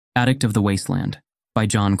Addict of the Wasteland by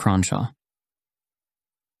Jon Cronshaw.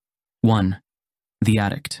 1. The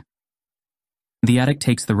Addict. The addict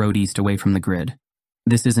takes the road east away from the grid.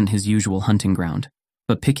 This isn't his usual hunting ground,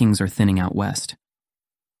 but pickings are thinning out west.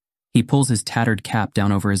 He pulls his tattered cap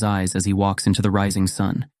down over his eyes as he walks into the rising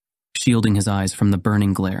sun, shielding his eyes from the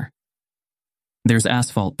burning glare. There's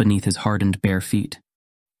asphalt beneath his hardened bare feet.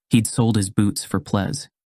 He'd sold his boots for plez.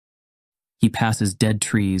 He passes dead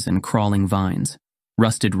trees and crawling vines,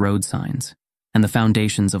 rusted road signs, and the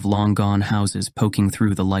foundations of long-gone houses poking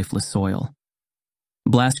through the lifeless soil.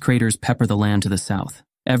 Blast craters pepper the land to the south.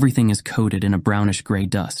 Everything is coated in a brownish-gray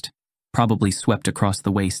dust, probably swept across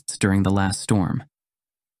the wastes during the last storm.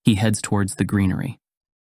 He heads towards the greenery.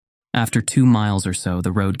 After 2 miles or so,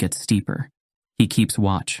 the road gets steeper. He keeps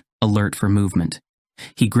watch, alert for movement.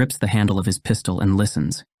 He grips the handle of his pistol and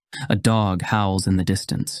listens. A dog howls in the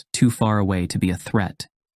distance, too far away to be a threat.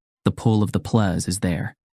 The pull of the plez is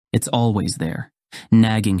there. It's always there,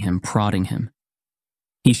 nagging him, prodding him.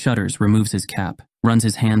 He shudders, removes his cap, runs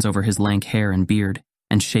his hands over his lank hair and beard,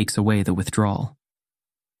 and shakes away the withdrawal.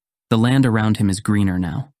 The land around him is greener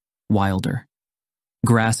now, wilder.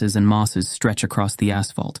 Grasses and mosses stretch across the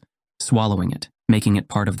asphalt, swallowing it, making it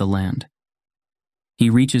part of the land.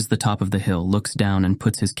 He reaches the top of the hill, looks down, and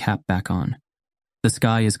puts his cap back on. The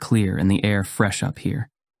sky is clear and the air fresh up here.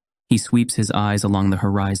 He sweeps his eyes along the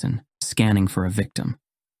horizon, scanning for a victim.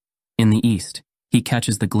 In the east, he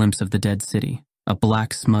catches the glimpse of the dead city, a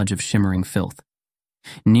black smudge of shimmering filth.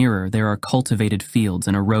 Nearer, there are cultivated fields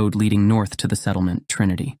and a road leading north to the settlement,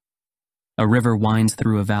 Trinity. A river winds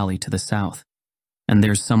through a valley to the south, and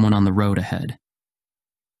there's someone on the road ahead.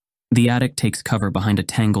 The addict takes cover behind a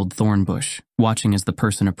tangled thorn bush, watching as the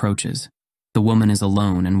person approaches. The woman is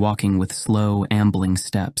alone and walking with slow, ambling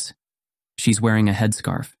steps. She's wearing a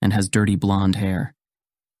headscarf and has dirty blonde hair.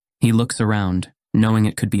 He looks around, knowing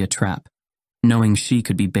it could be a trap, knowing she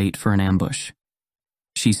could be bait for an ambush.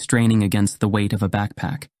 She's straining against the weight of a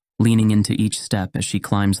backpack, leaning into each step as she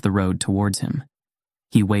climbs the road towards him.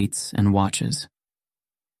 He waits and watches.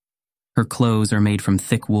 Her clothes are made from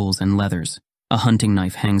thick wools and leathers. A hunting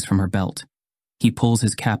knife hangs from her belt. He pulls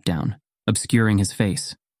his cap down, obscuring his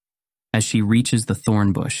face. As she reaches the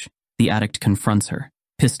thorn bush, the addict confronts her,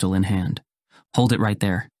 pistol in hand. "Hold it right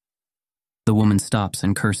there." The woman stops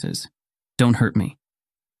and curses. "Don't hurt me.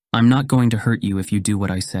 I'm not going to hurt you if you do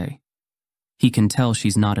what I say." He can tell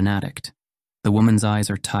she's not an addict. The woman's eyes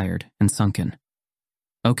are tired and sunken.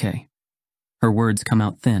 "Okay." Her words come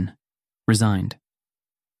out thin, resigned.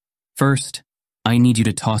 "First, I need you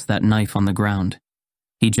to toss that knife on the ground."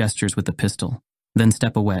 He gestures with the pistol, then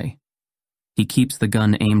step away. He keeps the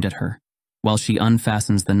gun aimed at her, while she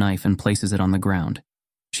unfastens the knife and places it on the ground.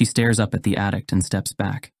 She stares up at the addict and steps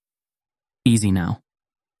back. Easy now.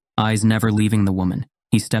 Eyes never leaving the woman,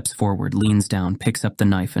 he steps forward, leans down, picks up the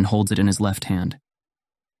knife and holds it in his left hand.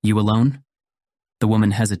 "You alone?" The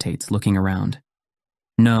woman hesitates, looking around.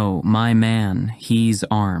 "No, my man, he's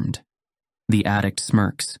armed." The addict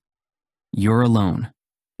smirks. "You're alone.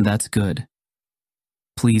 That's good.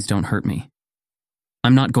 Please don't hurt me."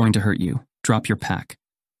 "I'm not going to hurt you. Drop your pack."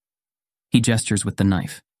 He gestures with the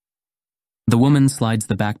knife. The woman slides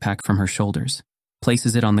the backpack from her shoulders,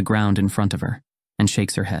 places it on the ground in front of her, and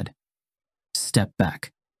shakes her head. "Step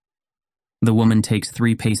back." The woman takes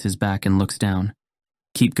 3 paces back and looks down.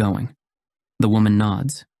 "Keep going." The woman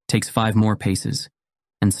nods, takes 5 more paces,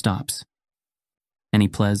 and stops. "Any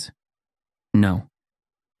plez?" "No."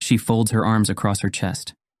 She folds her arms across her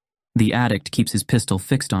chest. The addict keeps his pistol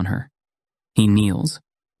fixed on her. He kneels,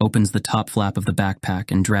 opens the top flap of the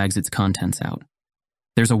backpack and drags its contents out.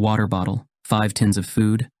 There's a water bottle, 5 tins of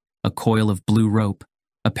food, a coil of blue rope,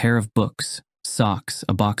 a pair of books, socks,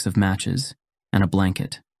 a box of matches, and a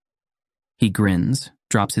blanket. He grins,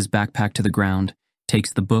 drops his backpack to the ground,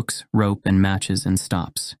 takes the books, rope, and matches and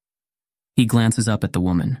stops. He glances up at the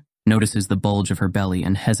woman, notices the bulge of her belly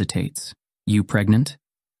and hesitates. "You pregnant?"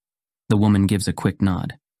 The woman gives a quick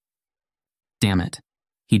nod. Damn it.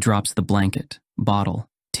 He drops the blanket, bottle,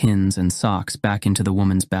 tins, and socks back into the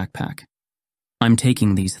woman's backpack. "I'm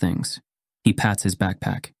taking these things." He pats his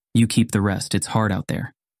backpack. "You keep the rest, it's hard out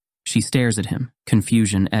there." She stares at him,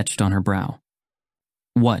 confusion etched on her brow.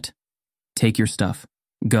 "What?" "Take your stuff.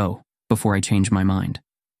 Go, before I change my mind."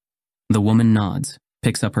 The woman nods,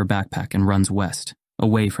 picks up her backpack and runs west,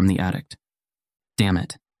 away from the addict. Damn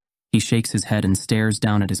it. He shakes his head and stares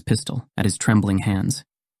down at his pistol, at his trembling hands,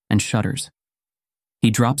 and shudders. He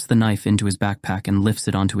drops the knife into his backpack and lifts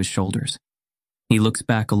it onto his shoulders. He looks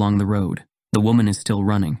back along the road. The woman is still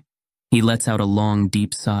running. He lets out a long,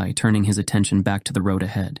 deep sigh, turning his attention back to the road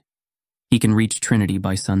ahead. He can reach Trinity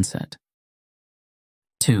by sunset.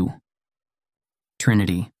 2.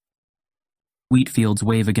 Trinity. Wheat fields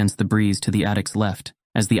wave against the breeze to the addict's left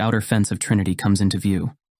as the outer fence of Trinity comes into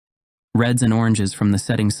view. Reds and oranges from the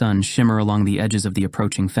setting sun shimmer along the edges of the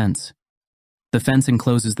approaching fence. The fence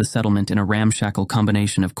encloses the settlement in a ramshackle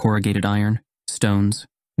combination of corrugated iron, stones,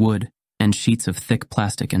 wood, and sheets of thick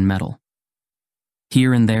plastic and metal.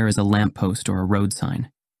 Here and there is a lamppost or a road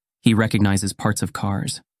sign. He recognizes parts of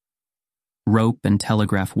cars. Rope and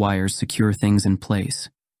telegraph wires secure things in place.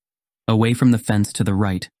 Away from the fence to the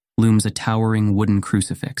right looms a towering wooden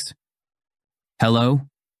crucifix. "Hello?"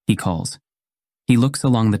 he calls. He looks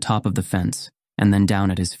along the top of the fence and then down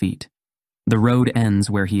at his feet. The road ends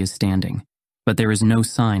where he is standing, but there is no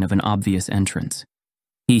sign of an obvious entrance.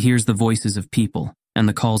 He hears the voices of people and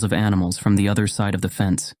the calls of animals from the other side of the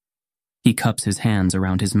fence. He cups his hands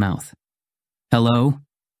around his mouth. "Hello?"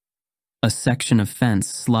 A section of fence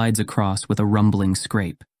slides across with a rumbling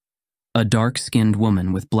scrape. A dark-skinned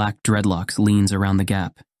woman with black dreadlocks leans around the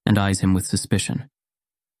gap and eyes him with suspicion.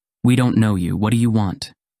 "We don't know you. What do you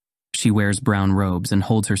want?" She wears brown robes and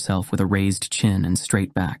holds herself with a raised chin and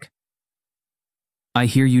straight back. "I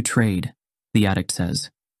hear you trade," the addict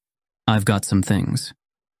says. "I've got some things."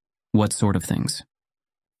 "What sort of things?"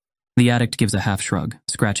 The addict gives a half shrug,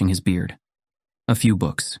 scratching his beard. "A few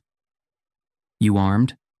books." "You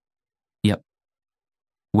armed?" "Yep."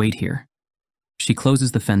 "Wait here." She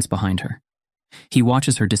closes the fence behind her. He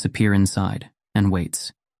watches her disappear inside and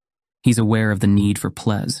waits. He's aware of the need for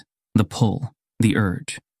pleas, the pull, the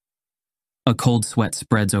urge. A cold sweat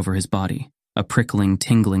spreads over his body. A prickling,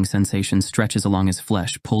 tingling sensation stretches along his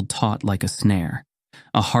flesh, pulled taut like a snare.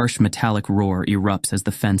 A harsh metallic roar erupts as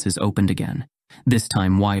the fence is opened again, this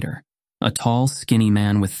time wider. A tall, skinny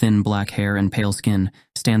man with thin black hair and pale skin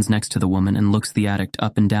stands next to the woman and looks the addict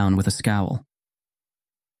up and down with a scowl.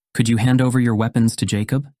 "Could you hand over your weapons to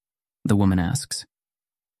Jacob?" the woman asks.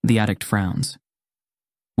 The addict frowns.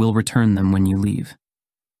 "We'll return them when you leave."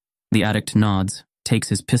 The addict nods, takes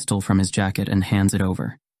his pistol from his jacket and hands it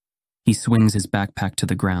over. He swings his backpack to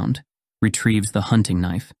the ground, retrieves the hunting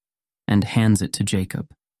knife, and hands it to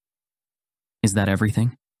Jacob. "Is that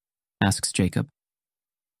everything?" asks Jacob.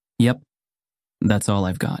 "Yep, that's all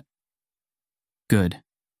I've got." "Good."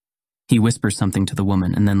 He whispers something to the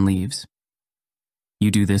woman and then leaves. "You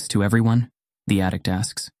do this to everyone?" the addict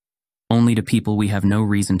asks. "Only to people we have no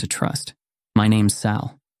reason to trust. My name's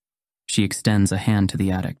Sal." She extends a hand to the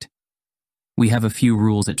addict. "We have a few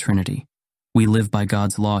rules at Trinity. We live by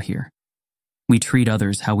God's law here. We treat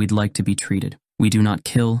others how we'd like to be treated. We do not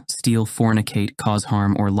kill, steal, fornicate, cause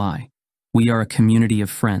harm, or lie. We are a community of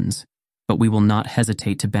friends, but we will not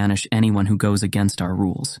hesitate to banish anyone who goes against our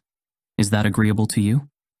rules. Is that agreeable to you?"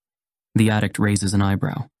 The addict raises an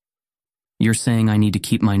eyebrow. "You're saying I need to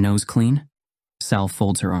keep my nose clean?" Sal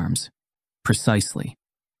folds her arms. "Precisely."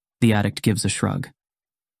 The addict gives a shrug.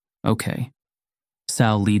 "Okay."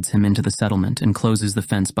 Sal leads him into the settlement and closes the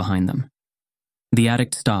fence behind them. The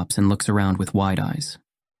addict stops and looks around with wide eyes.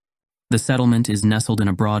 The settlement is nestled in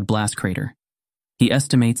a broad blast crater. He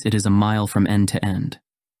estimates it is a mile from end to end.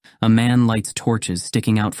 A man lights torches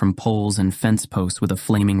sticking out from poles and fence posts with a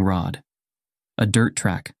flaming rod. A dirt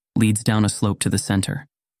track leads down a slope to the center.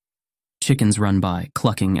 Chickens run by,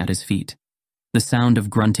 clucking at his feet. The sound of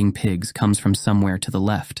grunting pigs comes from somewhere to the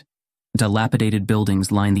left. Dilapidated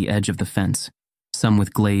buildings line the edge of the fence, some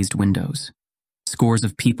with glazed windows. Scores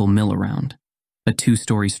of people mill around. A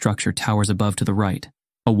 2-story structure towers above to the right.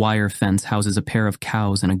 A wire fence houses a pair of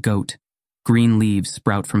cows and a goat. Green leaves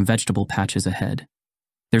sprout from vegetable patches ahead.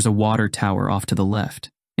 There's a water tower off to the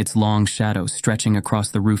left, its long shadow stretching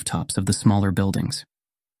across the rooftops of the smaller buildings.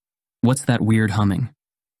 "What's that weird humming?"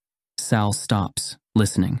 Sal stops,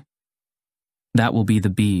 listening. "That will be the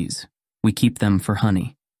bees. We keep them for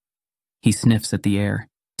honey." He sniffs at the air,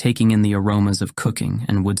 taking in the aromas of cooking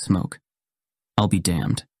and wood smoke. "I'll be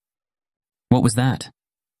damned." "What was that?"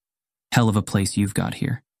 "Hell of a place you've got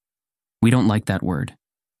here." "We don't like that word."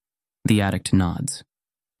 The addict nods.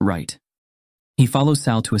 "Right." He follows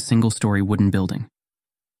Sal to a single-story wooden building.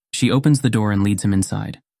 She opens the door and leads him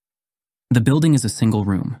inside. The building is a single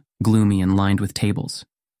room, gloomy and lined with tables.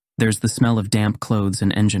 There's the smell of damp clothes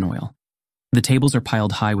and engine oil. The tables are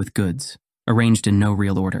piled high with goods, arranged in no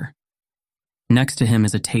real order. Next to him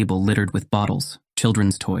is a table littered with bottles,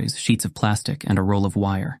 children's toys, sheets of plastic, and a roll of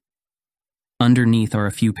wire. Underneath are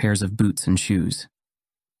a few pairs of boots and shoes.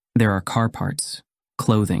 There are car parts,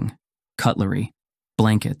 clothing, cutlery,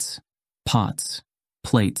 blankets, pots,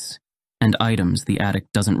 plates, and items the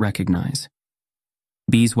addict doesn't recognize.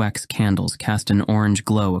 Beeswax candles cast an orange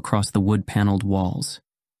glow across the wood-paneled walls.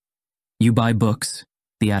 "You buy books?"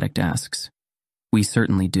 the addict asks. "We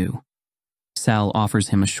certainly do." Sal offers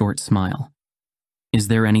him a short smile. Is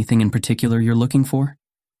there anything in particular you're looking for?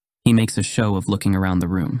 He makes a show of looking around the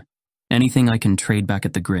room. Anything I can trade back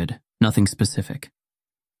at the grid, nothing specific.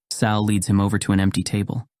 Sal leads him over to an empty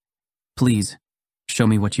table. Please, show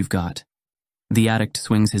me what you've got. The addict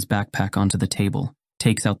swings his backpack onto the table,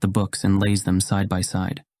 takes out the books and lays them side by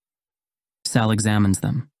side. Sal examines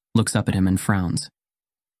them, looks up at him and frowns.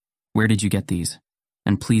 Where did you get these?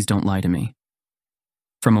 And please don't lie to me.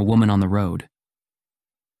 From a woman on the road.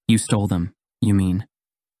 You stole them, you mean?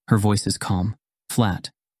 Her voice is calm,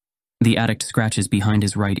 flat. The addict scratches behind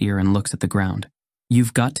his right ear and looks at the ground.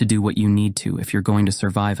 You've got to do what you need to if you're going to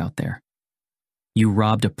survive out there. You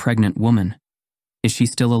robbed a pregnant woman. Is she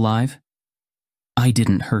still alive? I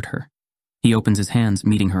didn't hurt her. He opens his hands,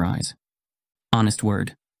 meeting her eyes. Honest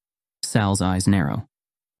word. Sal's eyes narrow.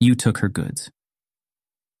 You took her goods.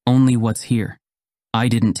 Only what's here. I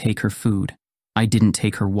didn't take her food. I didn't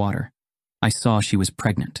take her water. I saw she was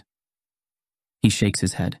pregnant. He shakes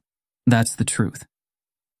his head. That's the truth.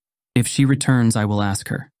 If she returns, I will ask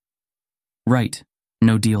her. Right.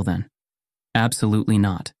 No deal then. Absolutely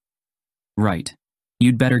not. Right.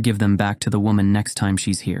 You'd better give them back to the woman next time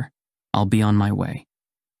she's here. I'll be on my way.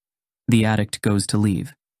 The addict goes to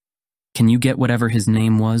leave. Can you get whatever his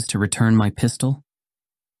name was to return my pistol?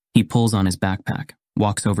 He pulls on his backpack,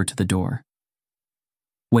 walks over to the door.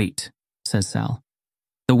 Wait, says Sal.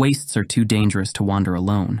 The wastes are too dangerous to wander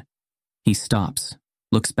alone. He stops,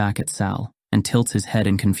 looks back at Sal, and tilts his head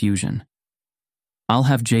in confusion. I'll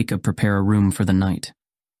have Jacob prepare a room for the night.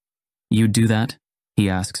 You'd do that? He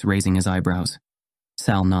asks, raising his eyebrows.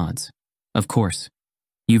 Sal nods. Of course.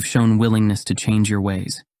 You've shown willingness to change your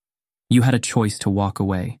ways. You had a choice to walk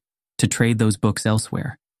away, to trade those books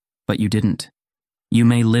elsewhere, but you didn't. You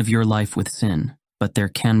may live your life with sin, but there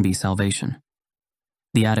can be salvation.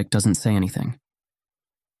 The addict doesn't say anything.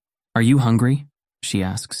 Are you hungry? She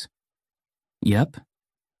asks. Yep.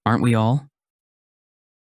 Aren't we all?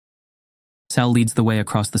 Sal leads the way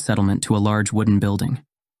across the settlement to a large wooden building.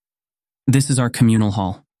 This is our communal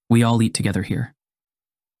hall. We all eat together here.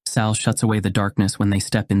 Sal shuts away the darkness when they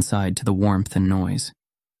step inside to the warmth and noise.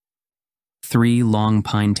 3 long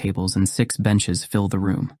pine tables and 6 benches fill the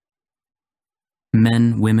room.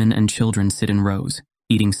 Men, women, and children sit in rows,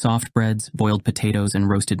 eating soft breads, boiled potatoes, and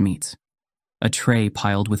roasted meats. A tray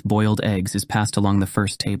piled with boiled eggs is passed along the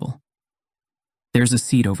first table. There's a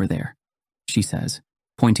seat over there, she says,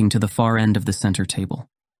 pointing to the far end of the center table.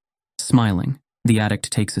 Smiling, the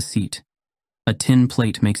addict takes a seat. A tin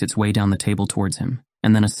plate makes its way down the table towards him,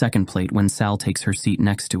 and then a second plate when Sal takes her seat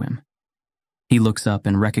next to him. He looks up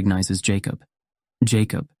and recognizes Jacob.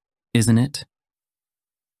 Jacob, isn't it?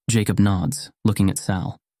 Jacob nods, looking at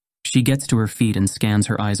Sal. She gets to her feet and scans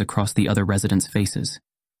her eyes across the other residents' faces.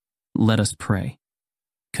 Let us pray.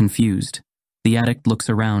 Confused, the addict looks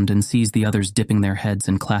around and sees the others dipping their heads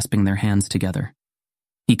and clasping their hands together.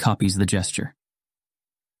 He copies the gesture.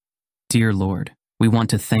 Dear Lord, we want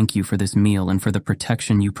to thank you for this meal and for the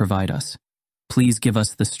protection you provide us. Please give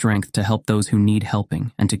us the strength to help those who need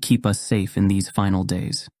helping and to keep us safe in these final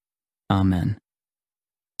days. Amen.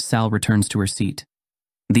 Sal returns to her seat.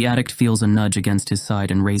 The addict feels a nudge against his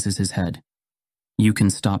side and raises his head. You can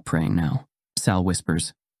stop praying now, Sal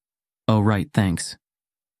whispers. Oh, right, thanks.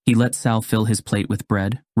 He lets Sal fill his plate with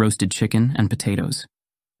bread, roasted chicken, and potatoes.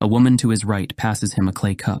 A woman to his right passes him a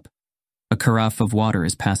clay cup. A carafe of water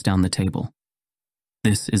is passed down the table.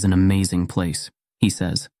 This is an amazing place, he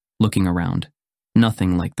says, looking around.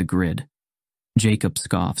 Nothing like the grid. Jacob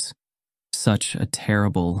scoffs. Such a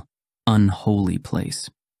terrible, unholy place.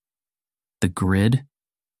 The grid?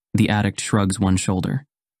 The addict shrugs one shoulder.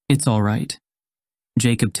 It's all right.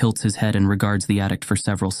 Jacob tilts his head and regards the addict for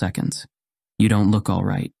several seconds. You don't look all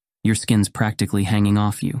right. Your skin's practically hanging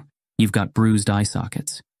off you. You've got bruised eye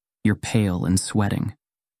sockets. You're pale and sweating.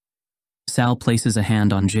 Sal places a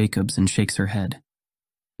hand on Jacob's and shakes her head.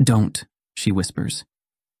 Don't, she whispers.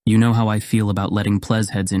 You know how I feel about letting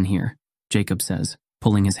Plezheads in here, Jacob says,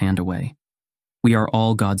 pulling his hand away. We are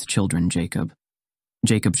all God's children, Jacob.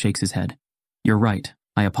 Jacob shakes his head. You're right,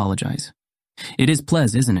 I apologize. It is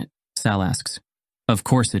Plez, isn't it? Sal asks. Of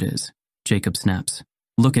course it is, Jacob snaps.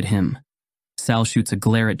 Look at him. Sal shoots a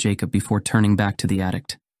glare at Jacob before turning back to the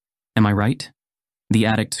addict. Am I right? The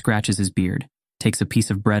addict scratches his beard, takes a piece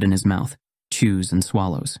of bread in his mouth, chews and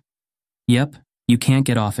swallows. Yep, you can't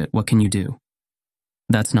get off it, what can you do?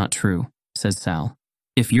 That's not true, says Sal.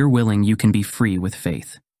 If you're willing, you can be free with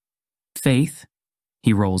faith. Faith?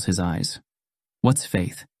 He rolls his eyes. What's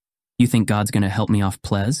faith? You think God's gonna help me off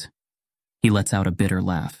Plez? He lets out a bitter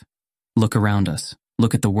laugh. Look around us.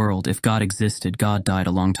 Look at the world. If God existed, God died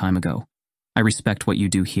a long time ago. I respect what you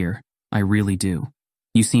do here, I really do.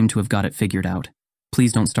 You seem to have got it figured out.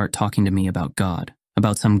 Please don't start talking to me about God,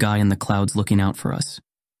 about some guy in the clouds looking out for us.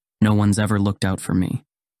 No one's ever looked out for me.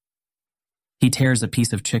 He tears a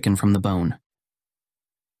piece of chicken from the bone.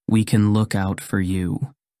 We can look out for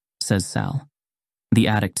you, says Sal. The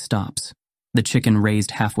addict stops, the chicken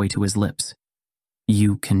raised halfway to his lips.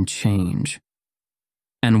 You can change.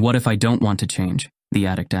 And what if I don't want to change? The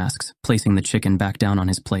addict asks, placing the chicken back down on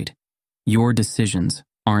his plate. Your decisions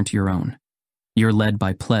aren't your own. You're led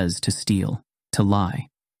by pleas to steal, to lie.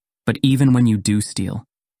 But even when you do steal,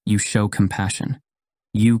 you show compassion.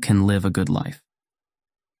 You can live a good life.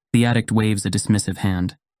 The addict waves a dismissive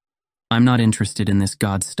hand. I'm not interested in this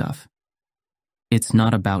God stuff. It's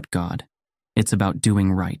not about God. It's about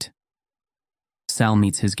doing right. Sal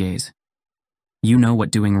meets his gaze. You know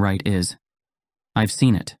what doing right is. I've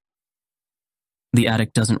seen it. The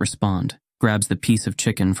addict doesn't respond, grabs the piece of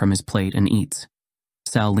chicken from his plate and eats.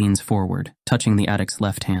 Sal leans forward, touching the addict's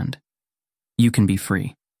left hand. You can be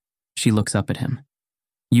free. She looks up at him.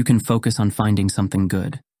 You can focus on finding something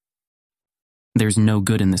good. There's no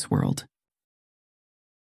good in this world.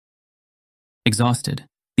 Exhausted,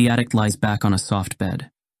 the addict lies back on a soft bed.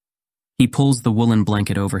 He pulls the woolen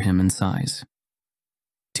blanket over him and sighs.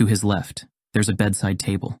 To his left, there's a bedside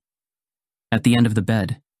table. At the end of the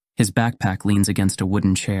bed, his backpack leans against a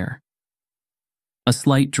wooden chair. A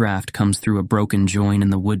slight draft comes through a broken join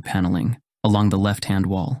in the wood paneling along the left-hand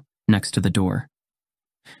wall, next to the door.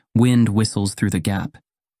 Wind whistles through the gap,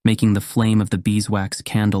 making the flame of the beeswax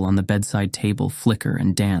candle on the bedside table flicker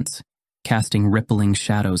and dance, casting rippling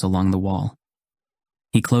shadows along the wall.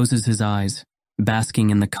 He closes his eyes, basking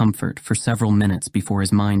in the comfort for several minutes before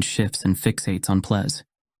his mind shifts and fixates on Plez.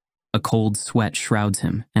 A cold sweat shrouds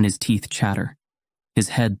him, and his teeth chatter. His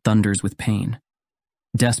head thunders with pain.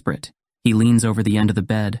 Desperate, he leans over the end of the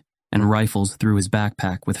bed and rifles through his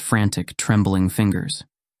backpack with frantic, trembling fingers.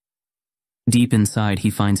 Deep inside, he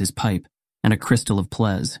finds his pipe and a crystal of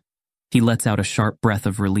Plez. He lets out a sharp breath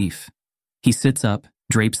of relief. He sits up,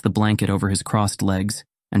 drapes the blanket over his crossed legs,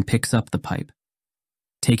 and picks up the pipe.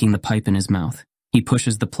 Taking the pipe in his mouth, he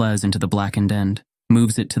pushes the Plez into the blackened end,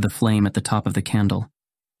 moves it to the flame at the top of the candle,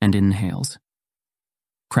 and inhales.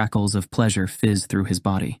 Crackles of pleasure fizz through his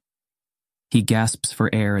body. He gasps for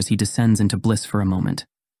air as he descends into bliss for a moment.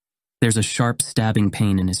 There's a sharp stabbing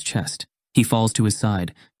pain in his chest. He falls to his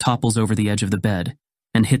side, topples over the edge of the bed,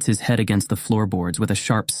 and hits his head against the floorboards with a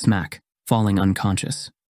sharp smack, falling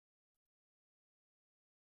unconscious.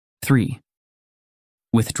 3.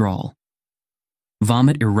 Withdrawal.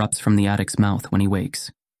 Vomit erupts from the addict's mouth when he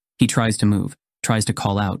wakes. He tries to move, tries to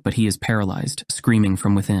call out, but he is paralyzed, screaming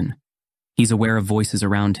from within. He's aware of voices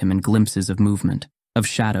around him and glimpses of movement, of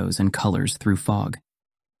shadows and colors through fog.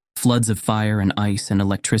 Floods of fire and ice and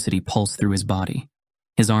electricity pulse through his body.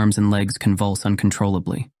 His arms and legs convulse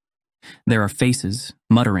uncontrollably. There are faces,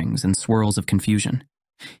 mutterings, and swirls of confusion.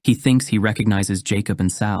 He thinks he recognizes Jacob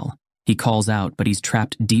and Sal. He calls out, but he's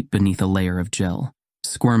trapped deep beneath a layer of gel,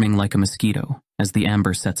 squirming like a mosquito as the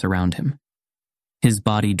amber sets around him. His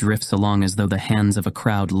body drifts along as though the hands of a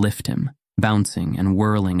crowd lift him, bouncing and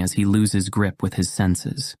whirling as he loses grip with his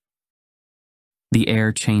senses. The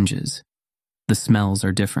air changes. The smells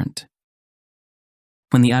are different.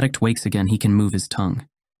 When the addict wakes again, he can move his tongue.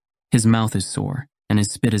 His mouth is sore, and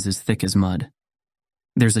his spit is as thick as mud.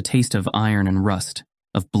 There's a taste of iron and rust,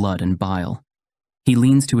 of blood and bile. He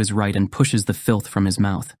leans to his right and pushes the filth from his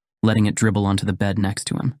mouth, letting it dribble onto the bed next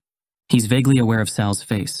to him. He's vaguely aware of Sal's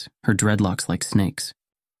face, her dreadlocks like snakes.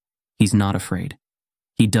 He's not afraid.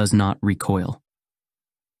 He does not recoil.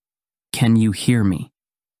 Can you hear me?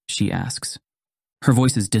 She asks. Her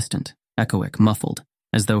voice is distant, echoic, muffled,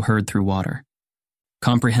 as though heard through water.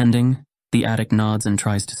 Comprehending, the addict nods and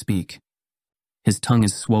tries to speak. His tongue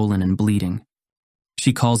is swollen and bleeding.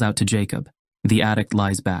 She calls out to Jacob. The addict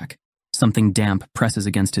lies back. Something damp presses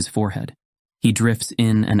against his forehead. He drifts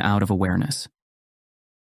in and out of awareness.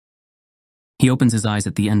 He opens his eyes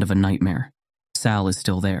at the end of a nightmare. Sal is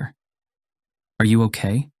still there. Are you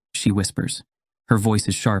okay? She whispers. Her voice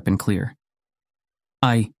is sharp and clear.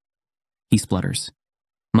 He splutters.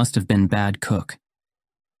 Must have been bad cook.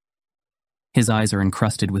 His eyes are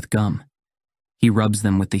encrusted with gum. He rubs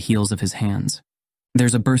them with the heels of his hands.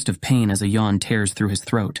 There's a burst of pain as a yawn tears through his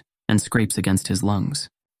throat and scrapes against his lungs.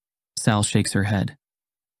 Sal shakes her head.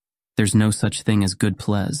 There's no such thing as good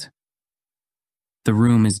Plez. The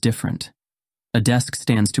room is different. A desk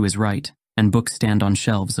stands to his right, and books stand on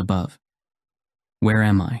shelves above. Where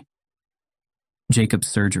am I? Jacob's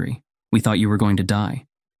surgery. We thought you were going to die.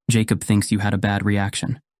 Jacob thinks you had a bad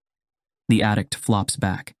reaction. The addict flops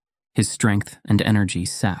back, his strength and energy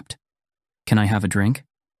sapped. Can I have a drink?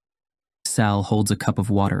 Sal holds a cup of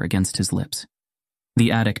water against his lips.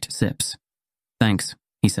 The addict sips. "Thanks,"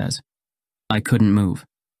 he says. "I couldn't move."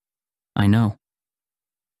 "I know."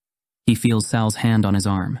 He feels Sal's hand on his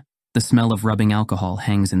arm. The smell of rubbing alcohol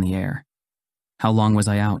hangs in the air. "How long was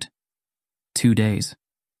I out?" 2 days.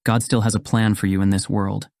 God still has a plan for you in this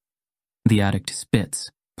world." The addict spits,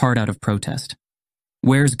 part out of protest.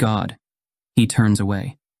 "Where's God?" He turns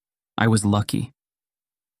away. "I was lucky."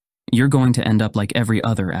 "You're going to end up like every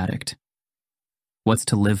other addict." "What's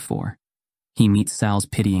to live for?" He meets Sal's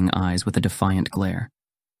pitying eyes with a defiant glare.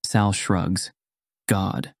 Sal shrugs.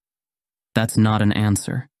 "God. That's not an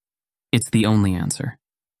answer. It's the only answer."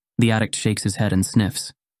 The addict shakes his head and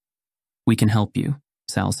sniffs. "We can help you,"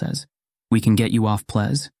 Sal says. "We can get you off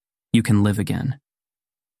Ples. You can live again."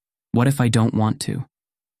 "What if I don't want to?"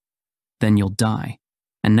 "Then you'll die,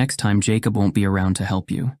 and next time Jacob won't be around to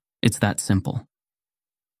help you. It's that simple."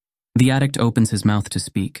 The addict opens his mouth to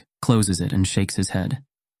speak, closes it, and shakes his head.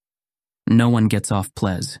 "No one gets off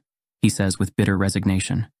Ples," he says with bitter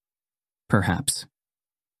resignation. "Perhaps."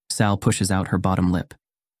 Sal pushes out her bottom lip.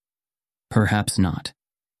 "Perhaps not.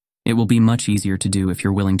 It will be much easier to do if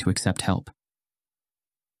you're willing to accept help."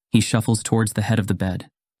 He shuffles towards the head of the bed,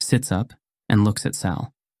 sits up, and looks at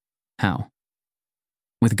Sal. "How?"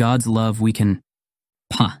 "With God's love, we can—"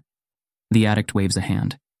 "Pah!" The addict waves a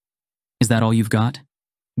hand. "Is that all you've got?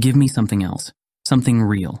 Give me something else. Something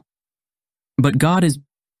real." "But God is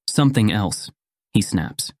something else," he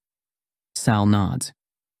snaps. Sal nods.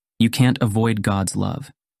 "You can't avoid God's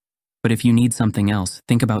love. But if you need something else,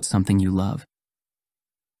 think about something you love."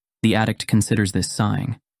 The addict considers this,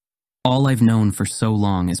 sighing. "All I've known for so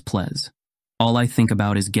long is Ples. All I think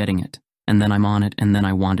about is getting it, and then I'm on it, and then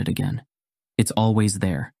I want it again. It's always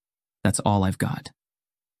there. That's all I've got."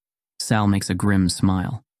 Sal makes a grim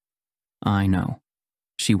smile. "I know,"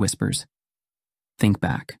 she whispers. Think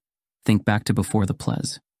back. Think back to before the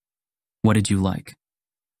Ples. What did you like?"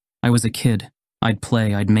 "I was a kid. I'd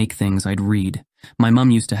play, I'd make things, I'd read. My mom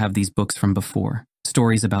used to have these books from before,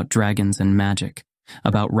 stories about dragons and magic,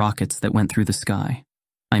 about rockets that went through the sky.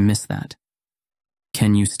 I miss that."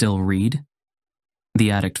 "Can you still read?" The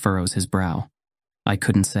addict furrows his brow. "I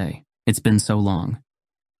couldn't say. It's been so long."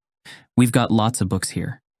 "We've got lots of books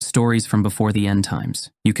here, stories from before the end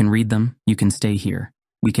times. You can read them, you can stay here.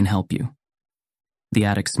 We can help you." The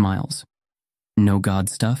addict smiles. "No God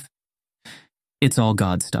stuff?" "It's all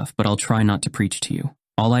God stuff, but I'll try not to preach to you.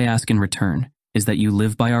 All I ask in return is that you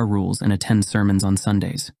live by our rules and attend sermons on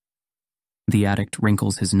Sundays." The addict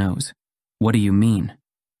wrinkles his nose. "What do you mean?"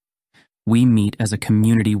 "We meet as a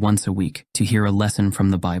community once a week to hear a lesson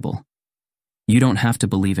from the Bible. You don't have to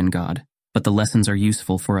believe in God, but the lessons are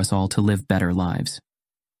useful for us all to live better lives."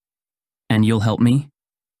 "And you'll help me?"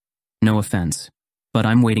 "No offense, but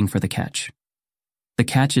I'm waiting for the catch. The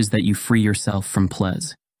catch is that you free yourself from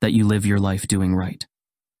Ples, that you live your life doing right."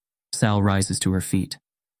 Sal rises to her feet.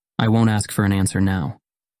 "I won't ask for an answer now.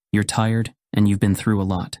 You're tired, and you've been through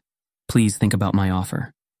a lot. Please think about my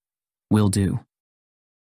offer." "Will do."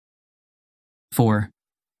 4.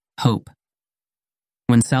 Hope.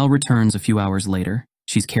 When Sal returns a few hours later,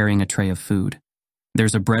 she's carrying a tray of food.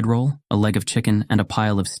 There's a bread roll, a leg of chicken, and a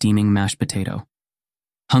pile of steaming mashed potato.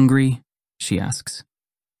 "Hungry?" she asks.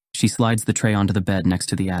 She slides the tray onto the bed next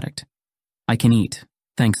to the addict. "I can eat.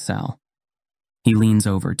 Thanks, Sal." He leans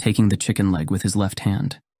over, taking the chicken leg with his left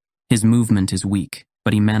hand. His movement is weak,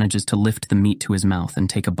 but he manages to lift the meat to his mouth and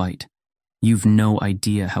take a bite. You've no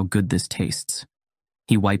idea how good this tastes.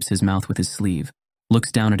 He wipes his mouth with his sleeve,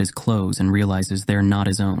 looks down at his clothes and realizes they're not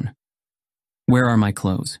his own. "Where are my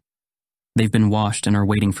clothes?" "They've been washed and are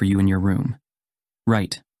waiting for you in your room."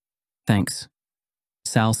 "Right. Thanks."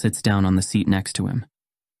 Sal sits down on the seat next to him.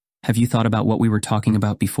 "Have you thought about what we were talking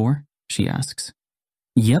about before?" she asks.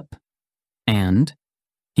 "Yep." "And?"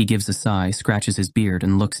 He gives a sigh, scratches his beard,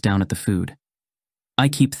 and looks down at the food. "I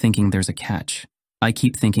keep thinking there's a catch. I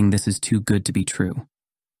keep thinking this is too good to be true.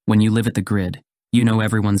 When you live at the grid, you know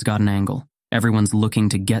everyone's got an angle. Everyone's looking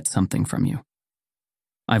to get something from you.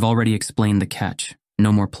 I've already explained the catch.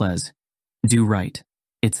 No more Ples. Do right.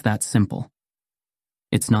 It's that simple."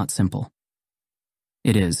 "It's not simple."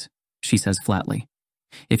 "It is," she says flatly.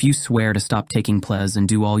 "If you swear to stop taking Ples and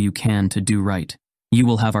do all you can to do right, you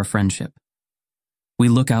will have our friendship. We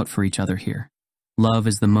look out for each other here. Love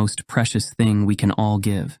is the most precious thing we can all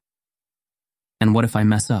give." "And what if I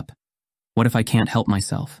mess up? What if I can't help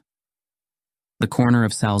myself?" The corner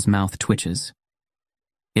of Sal's mouth twitches.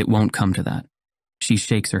 "It won't come to that." She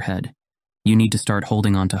shakes her head. "You need to start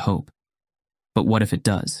holding on to hope." "But what if it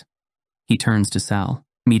does?" He turns to Sal,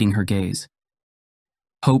 meeting her gaze.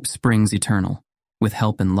 "Hope springs eternal. With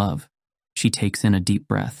help and love." She takes in a deep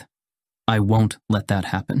breath. I won't let that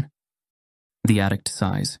happen. The addict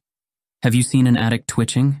sighs. Have you seen an addict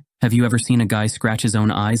twitching? Have you ever seen a guy scratch his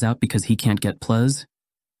own eyes out because he can't get pleas?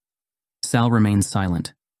 Sal remains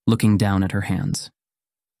silent, looking down at her hands.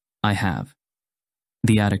 I have.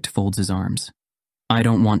 The addict folds his arms. I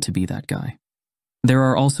don't want to be that guy. There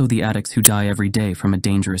are also the addicts who die every day from a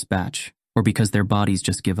dangerous batch, or because their bodies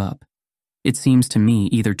just give up. It seems to me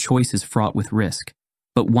either choice is fraught with risk,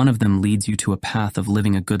 but one of them leads you to a path of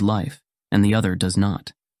living a good life, and the other does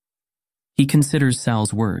not. He considers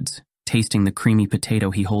Sal's words, tasting the creamy potato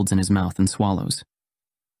he holds in his mouth and swallows.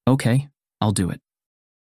 Okay, I'll do it.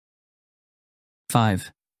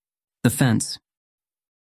 5. The fence.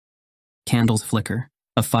 Candles flicker.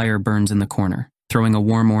 A fire burns in the corner, throwing a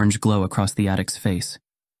warm orange glow across the addict's face.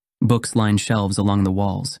 Books line shelves along the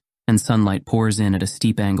walls, and sunlight pours in at a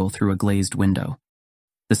steep angle through a glazed window.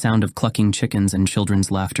 The sound of clucking chickens and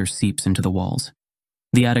children's laughter seeps into the walls.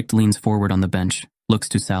 The addict leans forward on the bench, looks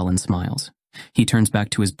to Sal and smiles. He turns back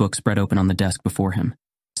to his book spread open on the desk before him,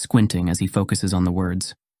 squinting as he focuses on the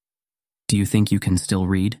words. Do you think you can still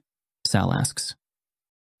read? Sal asks.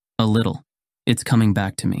 A little. It's coming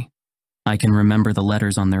back to me. I can remember the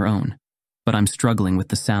letters on their own, but I'm struggling with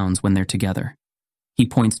the sounds when they're together. He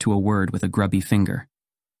points to a word with a grubby finger.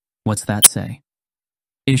 What's that say?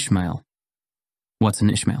 Ishmael. What's an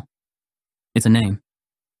Ishmael? It's a name.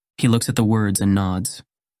 He looks at the words and nods.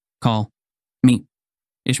 Call me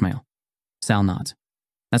Ishmael. Sal nods.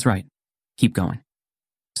 That's right. Keep going.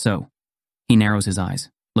 So, he narrows his eyes,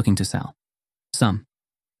 looking to Sal. Some.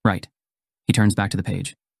 Right. He turns back to the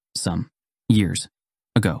page. Some. Years.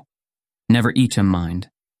 Ago. Never each a mind.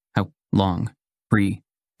 How long.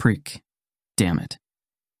 Prick. Damn it.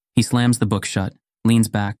 He slams the book shut, leans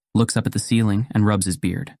back, looks up at the ceiling, and rubs his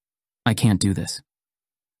beard. I can't do this.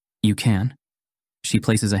 You can. She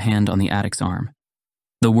places a hand on the addict's arm.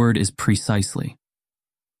 The word is precisely.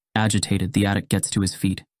 Agitated, the addict gets to his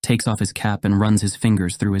feet, takes off his cap and runs his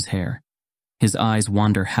fingers through his hair. His eyes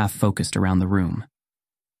wander half-focused around the room.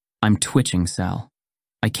 I'm twitching, Sal.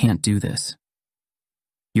 I can't do this.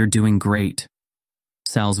 You're doing great.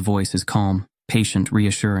 Sal's voice is calm, patient,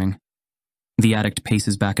 reassuring. The addict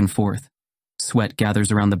paces back and forth. Sweat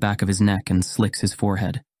gathers around the back of his neck and slicks his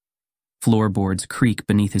forehead. Floorboards creak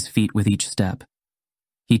beneath his feet with each step.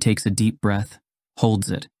 He takes a deep breath,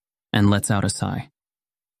 holds it, and lets out a sigh.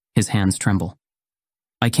 His hands tremble.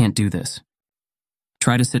 I can't do this.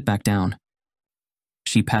 Try to sit back down.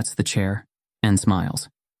 She pats the chair and smiles.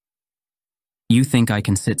 You think I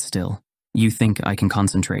can sit still. You think I can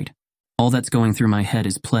concentrate. All that's going through my head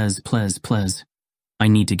is pleas. I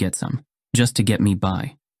need to get some, just to get me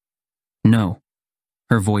by. No.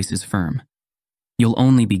 Her voice is firm. You'll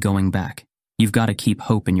only be going back. You've got to keep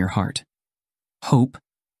hope in your heart. Hope?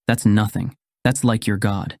 That's nothing. That's like your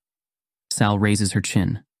God. Sal raises her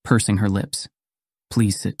chin, pursing her lips.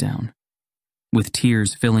 Please sit down. With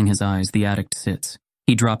tears filling his eyes, the addict sits.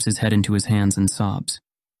 He drops his head into his hands and sobs.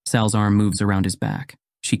 Sal's arm moves around his back.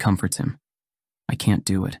 She comforts him. I can't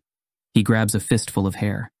do it. He grabs a fistful of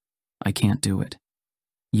hair. I can't do it.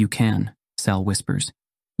 You can, Sal whispers.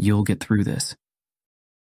 You'll get through this.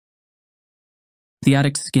 The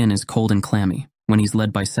addict's skin is cold and clammy when he's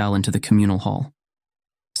led by Sal into the communal hall.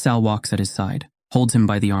 Sal walks at his side, holds him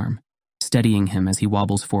by the arm, steadying him as he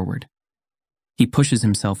wobbles forward. He pushes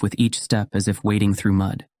himself with each step as if wading through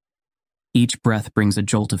mud. Each breath brings a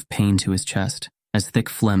jolt of pain to his chest as thick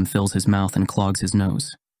phlegm fills his mouth and clogs his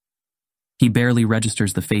nose. He barely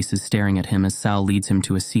registers the faces staring at him as Sal leads him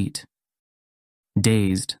to a seat.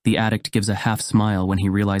 Dazed, the addict gives a half smile when he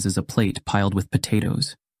realizes a plate piled with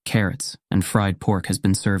potatoes, carrots, and fried pork has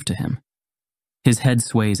been served to him. His head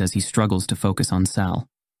sways as he struggles to focus on Sal.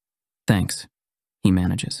 Thanks, he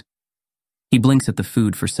manages. He blinks at the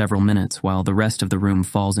food for several minutes while the rest of the room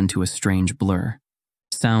falls into a strange blur.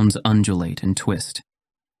 Sounds undulate and twist.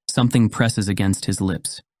 Something presses against his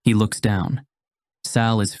lips. He looks down.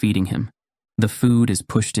 Sal is feeding him. The food is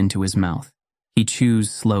pushed into his mouth. He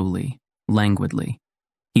chews slowly, languidly.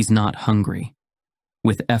 He's not hungry.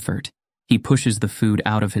 With effort, he pushes the food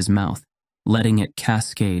out of his mouth, letting it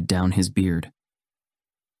cascade down his beard.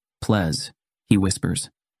 Pleas, he whispers.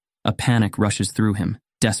 A panic rushes through him,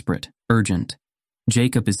 desperate, urgent.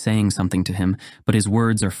 Jacob is saying something to him, but his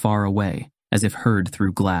words are far away, as if heard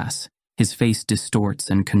through glass. His face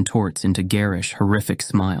distorts and contorts into garish, horrific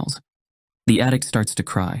smiles. The addict starts to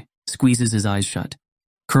cry, squeezes his eyes shut,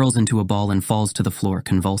 curls into a ball and falls to the floor,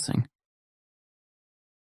 convulsing.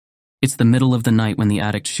 It's the middle of the night when the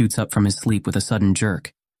addict shoots up from his sleep with a sudden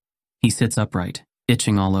jerk. He sits upright,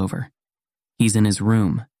 itching all over. He's in his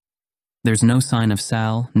room. There's no sign of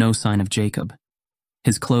Sal, no sign of Jacob.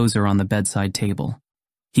 His clothes are on the bedside table.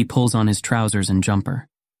 He pulls on his trousers and jumper.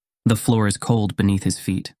 The floor is cold beneath his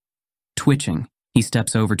feet. Twitching, he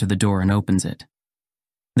steps over to the door and opens it.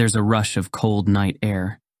 There's a rush of cold night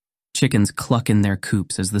air. Chickens cluck in their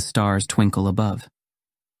coops as the stars twinkle above.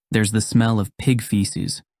 There's the smell of pig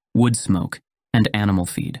feces, wood smoke, and animal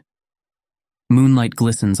feed. Moonlight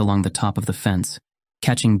glistens along the top of the fence,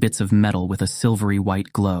 catching bits of metal with a silvery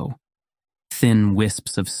white glow. Thin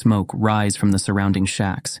wisps of smoke rise from the surrounding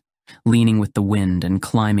shacks, leaning with the wind and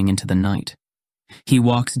climbing into the night. He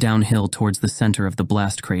walks downhill towards the center of the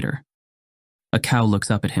blast crater. A cow looks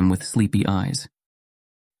up at him with sleepy eyes.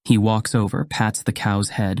 He walks over, pats the cow's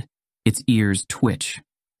head. Its ears twitch.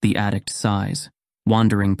 The addict sighs,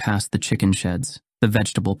 wandering past the chicken sheds, the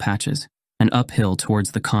vegetable patches, and uphill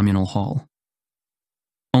towards the communal hall.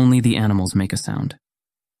 Only the animals make a sound.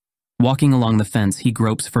 Walking along the fence, he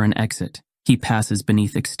gropes for an exit. He passes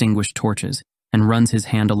beneath extinguished torches and runs his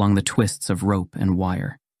hand along the twists of rope and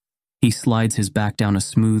wire. He slides his back down a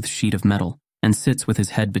smooth sheet of metal and sits with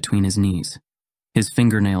his head between his knees. His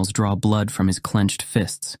fingernails draw blood from his clenched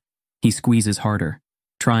fists. He squeezes harder,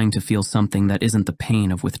 trying to feel something that isn't the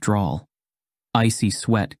pain of withdrawal. Icy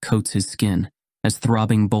sweat coats his skin as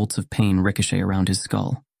throbbing bolts of pain ricochet around his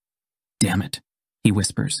skull. "Damn it," he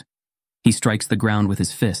whispers. He strikes the ground with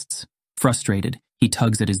his fists. Frustrated, he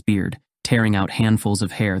tugs at his beard, tearing out handfuls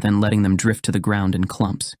of hair, then letting them drift to the ground in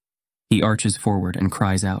clumps. He arches forward and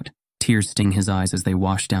cries out. Tears sting his eyes as they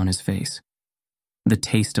wash down his face. The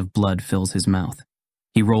taste of blood fills his mouth.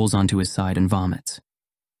 He rolls onto his side and vomits.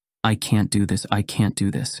 "I can't do this, I can't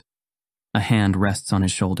do this." A hand rests on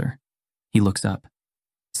his shoulder. He looks up.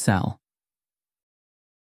 Sal.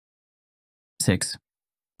 6.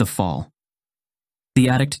 The Fall. The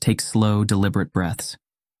addict takes slow, deliberate breaths.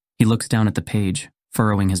 He looks down at the page,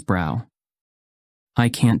 furrowing his brow. "I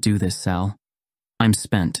can't do this, Sal. I'm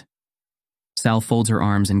spent." Sal folds her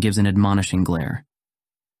arms and gives an admonishing glare.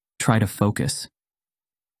 "Try to focus."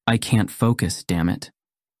 "I can't focus, damn it."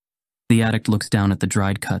 The addict looks down at the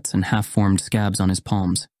dried cuts and half-formed scabs on his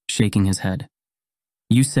palms, shaking his head.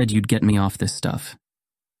 "You said you'd get me off this stuff."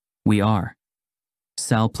 "We are."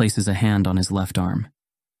 Sal places a hand on his left arm.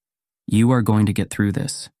 "You are going to get through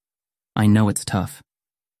this. I know it's tough."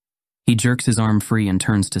 He jerks his arm free and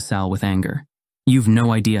turns to Sal with anger. "You've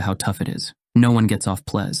no idea how tough it is. No one gets off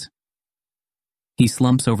Plez." He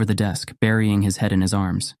slumps over the desk, burying his head in his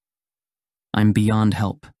arms. "I'm beyond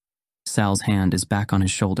help." Sal's hand is back on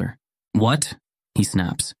his shoulder. "What?" he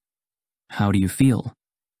snaps. "How do you feel?"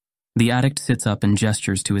 The addict sits up and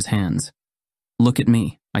gestures to his hands. "Look at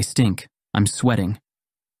me. I stink. I'm sweating."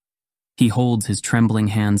 He holds his trembling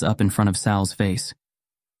hands up in front of Sal's face.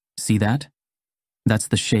 "See that? That's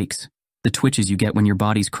the shakes, the twitches you get when your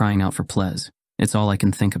body's crying out for Plez. It's all I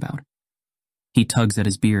can think about." He tugs at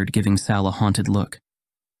his beard, giving Sal a haunted look.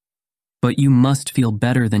 "But you must feel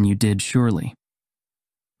better than you did, surely."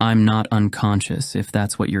 "I'm not unconscious, if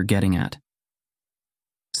that's what you're getting at."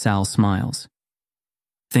 Sal smiles.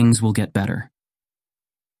 "Things will get better."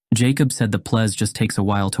 Jacob said the Plez just takes a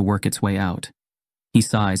while to work its way out. He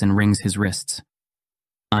sighs and wrings his wrists.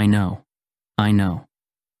 I know.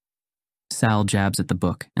 Sal jabs at the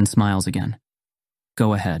book and smiles again.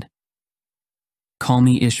 "Go ahead." "Call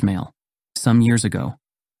me Ishmael. Some years ago."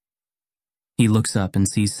 He looks up and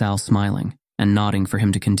sees Sal smiling and nodding for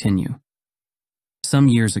him to continue. "Some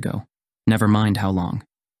years ago. Never mind how long.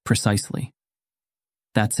 Precisely."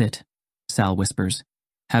 "That's it," Sal whispers,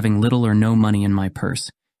 "having little or no money in my purse,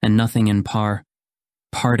 and nothing in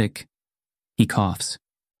Pardic." He coughs.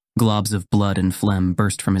 Globs of blood and phlegm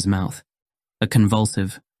burst from his mouth. A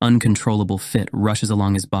convulsive, uncontrollable fit rushes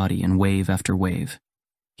along his body in wave after wave.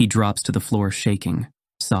 He drops to the floor shaking,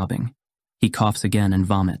 sobbing. He coughs again and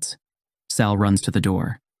vomits. Sal runs to the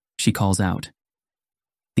door. She calls out.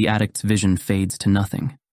 The addict's vision fades to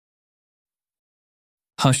nothing.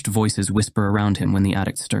 Hushed voices whisper around him when the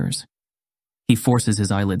addict stirs. He forces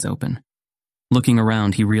his eyelids open. Looking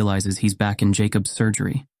around, he realizes he's back in Jacob's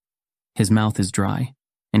surgery. His mouth is dry,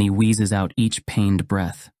 and he wheezes out each pained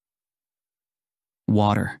breath.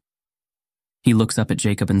 Water. He looks up at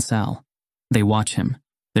Jacob and Sal. They watch him,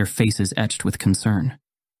 their faces etched with concern.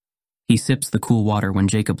 He sips the cool water when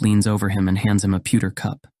Jacob leans over him and hands him a pewter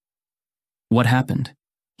cup. "What happened?"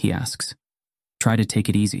 he asks. "Try to take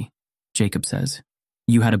it easy," Jacob says.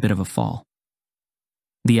 "You had a bit of a fall."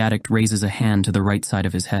 The addict raises a hand to the right side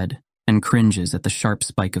of his head and cringes at the sharp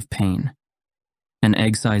spike of pain. An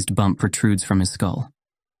egg-sized bump protrudes from his skull.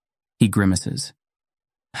 He grimaces.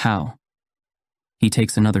 "How?" He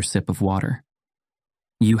takes another sip of water.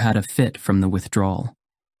 "You had a fit from the withdrawal.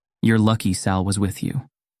 You're lucky Sal was with you."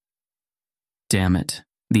 Damn it,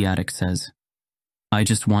 the addict says. I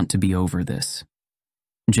just want to be over this.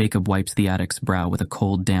 Jacob wipes the addict's brow with a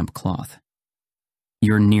cold, damp cloth.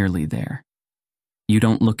 You're nearly there. You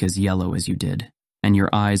don't look as yellow as you did, and your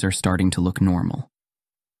eyes are starting to look normal.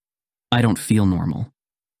 I don't feel normal.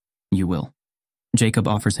 You will. Jacob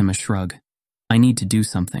offers him a shrug. I need to do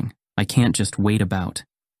something. I can't just wait about.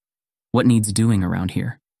 What needs doing around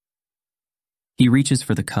here? He reaches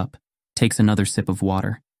for the cup, takes another sip of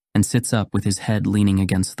water, and sits up with his head leaning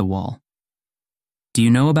against the wall. Do you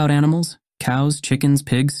know about animals? Cows, chickens,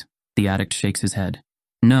 pigs? The addict shakes his head.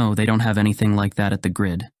 No, they don't have anything like that at the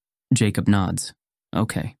grid. Jacob nods.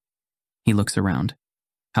 Okay. He looks around.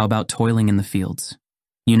 How about toiling in the fields?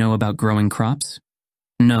 You know about growing crops?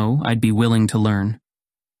 No, I'd be willing to learn.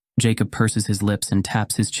 Jacob purses his lips and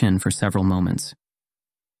taps his chin for several moments.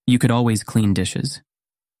 You could always clean dishes.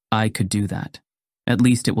 I could do that. At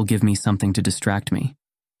least it will give me something to distract me.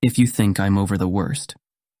 If you think I'm over the worst.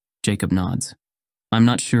 Jacob nods. I'm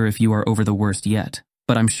not sure if you are over the worst yet,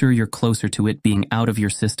 but I'm sure you're closer to it being out of your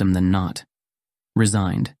system than not.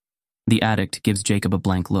 Resigned. The addict gives Jacob a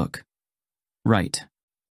blank look. Right.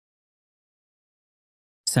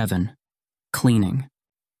 7. Cleaning.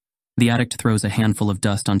 The addict throws a handful of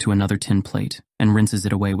dust onto another tin plate and rinses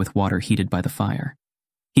it away with water heated by the fire.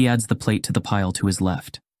 He adds the plate to the pile to his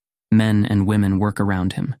left. Men and women work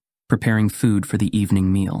around him, preparing food for the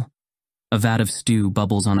evening meal. A vat of stew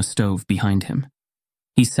bubbles on a stove behind him.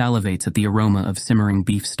 He salivates at the aroma of simmering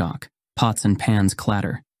beef stock. Pots and pans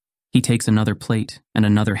clatter. He takes another plate and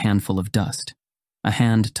another handful of dust. A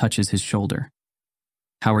hand touches his shoulder.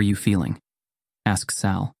 How are you feeling? Asks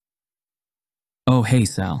Sal. Oh, hey,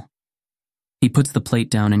 Sal. He puts the plate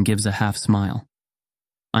down and gives a half smile.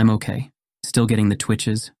 I'm okay. Still getting the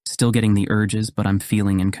twitches, still getting the urges, but I'm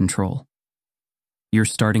feeling in control. You're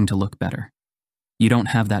starting to look better. You don't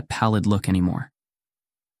have that pallid look anymore.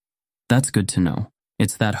 That's good to know.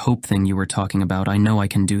 It's that hope thing you were talking about. I know I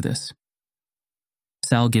can do this.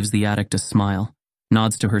 Sal gives the addict a smile,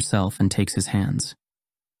 nods to herself, and takes his hands.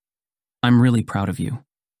 I'm really proud of you.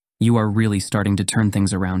 You are really starting to turn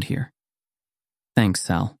things around here. Thanks,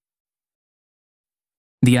 Sal.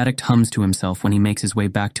 The addict hums to himself when he makes his way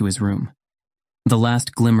back to his room. The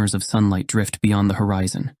last glimmers of sunlight drift beyond the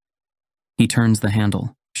horizon. He turns the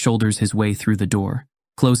handle, shoulders his way through the door,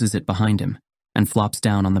 closes it behind him, and flops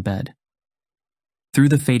down on the bed. Through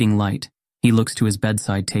the fading light, he looks to his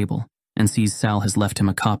bedside table and sees Sal has left him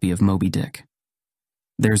a copy of Moby Dick.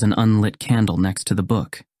 There's an unlit candle next to the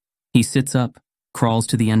book. He sits up, crawls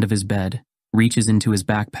to the end of his bed, reaches into his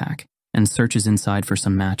backpack, and searches inside for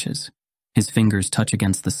some matches. His fingers touch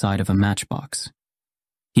against the side of a matchbox.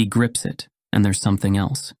 He grips it, and there's something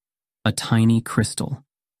else. A tiny crystal,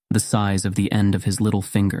 the size of the end of his little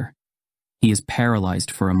finger. He is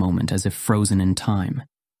paralyzed for a moment as if frozen in time.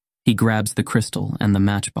 He grabs the crystal and the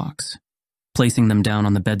matchbox, placing them down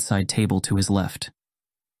on the bedside table to his left.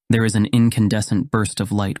 There is an incandescent burst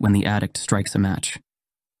of light when the addict strikes a match.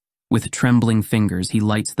 With trembling fingers, he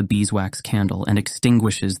lights the beeswax candle and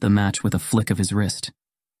extinguishes the match with a flick of his wrist.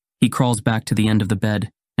 He crawls back to the end of the bed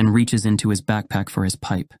and reaches into his backpack for his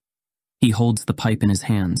pipe. He holds the pipe in his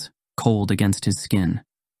hands, cold against his skin.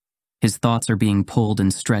 His thoughts are being pulled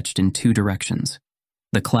and stretched in two directions,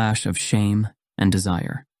 the clash of shame and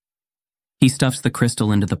desire. He stuffs the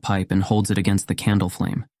crystal into the pipe and holds it against the candle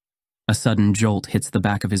flame. A sudden jolt hits the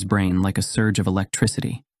back of his brain like a surge of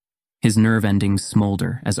electricity. His nerve endings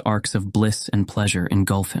smolder as arcs of bliss and pleasure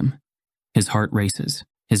engulf him. His heart races,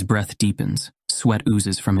 his breath deepens, sweat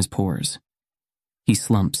oozes from his pores. He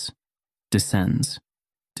slumps, descends.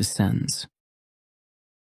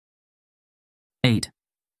 8.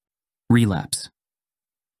 Relapse.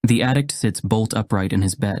 The addict sits bolt upright in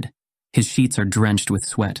his bed. His sheets are drenched with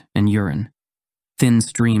sweat and urine. Thin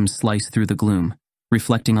streams slice through the gloom,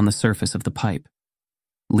 reflecting on the surface of the pipe.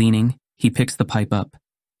 Leaning, he picks the pipe up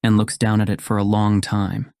and looks down at it for a long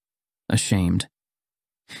time, ashamed.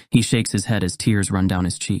 He shakes his head as tears run down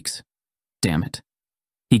his cheeks. Damn it.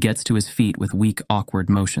 He gets to his feet with weak, awkward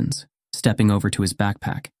motions, stepping over to his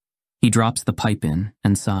backpack. He drops the pipe in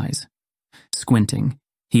and sighs. Squinting,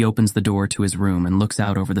 he opens the door to his room and looks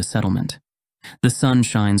out over the settlement. The sun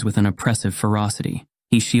shines with an oppressive ferocity.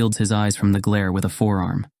 He shields his eyes from the glare with a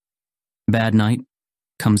forearm. Bad night,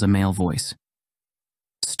 comes a male voice.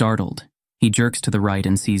 Startled, he jerks to the right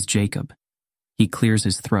and sees Jacob. He clears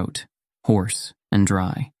his throat, hoarse and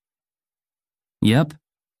dry. Yep,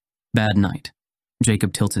 bad night.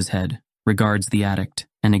 Jacob tilts his head, regards the addict,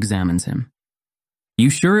 and examines him. You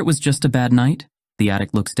sure it was just a bad night? The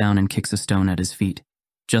addict looks down and kicks a stone at his feet.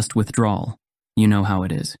 Just withdrawal. You know how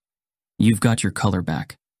it is. You've got your color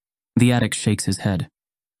back. The addict shakes his head.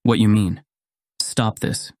 What you mean? Stop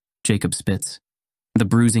this, Jacob spits. The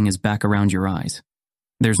bruising is back around your eyes.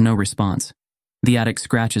 There's no response. The addict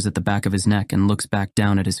scratches at the back of his neck and looks back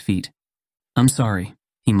down at his feet. I'm sorry,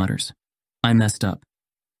 he mutters. I messed up.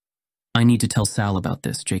 I need to tell Sal about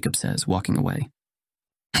this, Jacob says, walking away.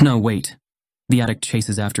 No, wait. The addict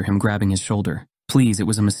chases after him, grabbing his shoulder. Please, it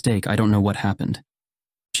was a mistake. I don't know what happened.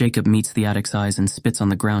 Jacob meets the addict's eyes and spits on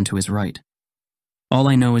the ground to his right. All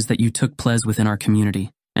I know is that you took Plez within our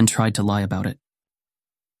community and tried to lie about it.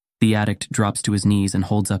 The addict drops to his knees and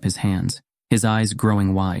holds up his hands, his eyes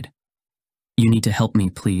growing wide. You need to help me,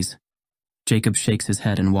 please. Jacob shakes his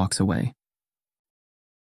head and walks away.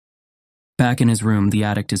 Back in his room, the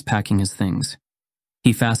addict is packing his things.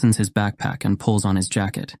 He fastens his backpack and pulls on his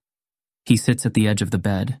jacket. He sits at the edge of the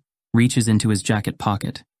bed, reaches into his jacket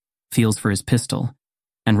pocket, feels for his pistol,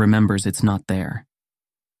 and remembers it's not there.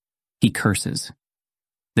 He curses.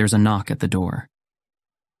 There's a knock at the door.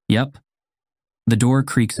 Yep. The door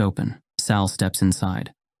creaks open. Sal steps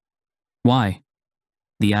inside. Why?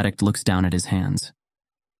 The addict looks down at his hands.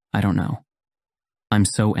 I don't know. I'm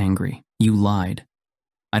so angry. You lied.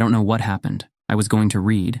 I don't know what happened. I was going to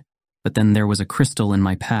read, but then there was a crystal in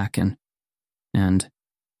my pack and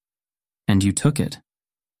you took it.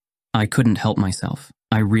 I couldn't help myself.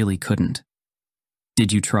 I really couldn't.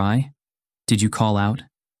 Did you try? Did you call out?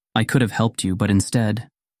 I could have helped you, but instead...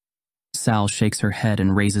 Sal shakes her head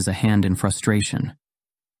and raises a hand in frustration.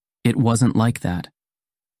 It wasn't like that.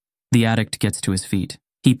 The addict gets to his feet.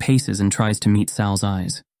 He paces and tries to meet Sal's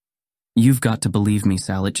eyes. You've got to believe me,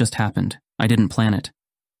 Sal. It just happened. I didn't plan it.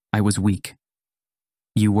 I was weak.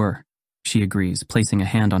 You were, she agrees, placing a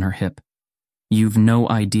hand on her hip. You've no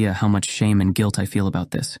idea how much shame and guilt I feel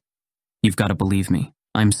about this. You've got to believe me.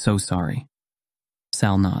 I'm so sorry.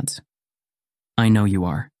 Sal nods. I know you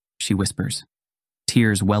are, she whispers.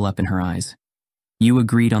 Tears well up in her eyes. You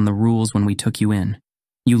agreed on the rules when we took you in.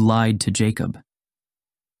 You lied to Jacob.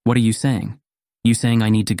 What are you saying? You saying I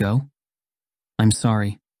need to go? I'm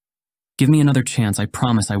sorry. Give me another chance. I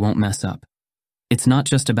promise I won't mess up. It's not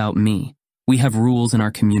just about me. We have rules in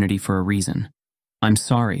our community for a reason. I'm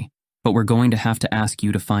sorry, but we're going to have to ask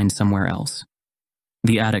you to find somewhere else.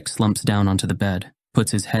 The addict slumps down onto the bed,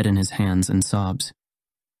 puts his head in his hands and sobs.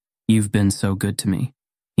 You've been so good to me,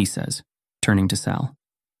 he says, turning to Sal.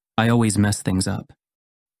 I always mess things up.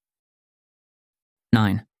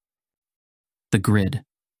 9. The grid.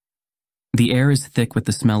 The air is thick with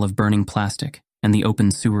the smell of burning plastic and the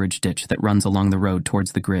open sewerage ditch that runs along the road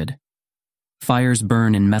towards the grid. Fires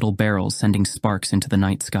burn in metal barrels, sending sparks into the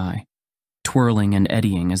night sky, twirling and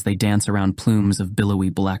eddying as they dance around plumes of billowy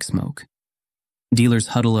black smoke. Dealers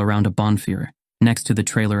huddle around a bonfire next to the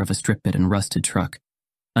trailer of a strip-bit rusted truck.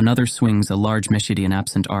 Another swings a large machete in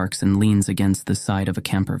absent arcs and leans against the side of a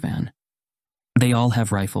camper van. They all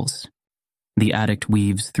have rifles. The addict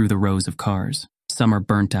weaves through the rows of cars. Some are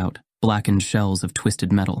burnt out, blackened shells of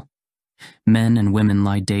twisted metal. Men and women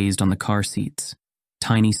lie dazed on the car seats.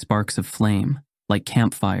 Tiny sparks of flame, like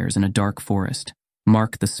campfires in a dark forest,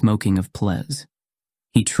 mark the smoking of Plez.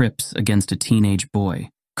 He trips against a teenage boy,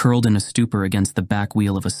 curled in a stupor against the back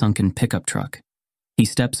wheel of a sunken pickup truck. He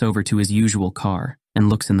steps over to his usual car and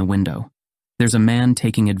looks in the window. There's a man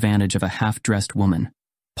taking advantage of a half-dressed woman,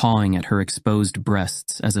 pawing at her exposed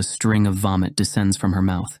breasts as a string of vomit descends from her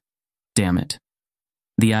mouth. Damn it.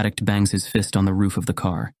 The addict bangs his fist on the roof of the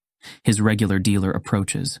car. His regular dealer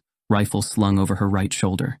approaches, rifle slung over her right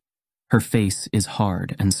shoulder. Her face is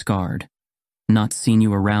hard and scarred. Not seen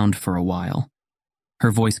you around for a while.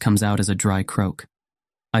 Her voice comes out as a dry croak.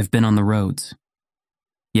 I've been on the roads.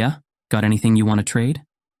 Yeah? Got anything you want to trade?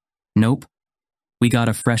 Nope. We got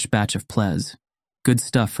a fresh batch of Plez. Good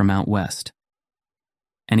stuff from out west.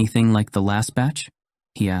 Anything like the last batch?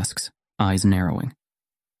 He asks, eyes narrowing.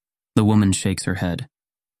 The woman shakes her head.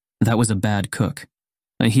 That was a bad cook.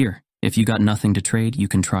 Here, if you got nothing to trade, you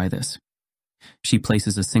can try this. She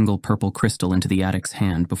places a single purple crystal into the addict's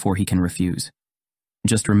hand before he can refuse.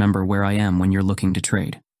 Just remember where I am when you're looking to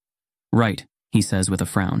trade. Right, he says with a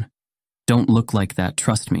frown. Don't look like that,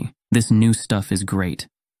 trust me. This new stuff is great.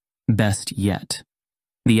 Best yet.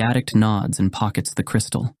 The addict nods and pockets the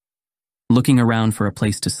crystal. Looking around for a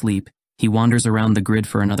place to sleep, he wanders around the grid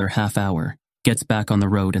for another half hour, gets back on the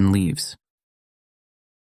road and leaves.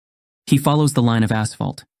 He follows the line of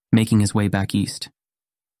asphalt, making his way back east.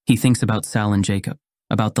 He thinks about Sal and Jacob,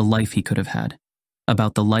 about the life he could have had,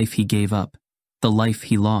 about the life he gave up, the life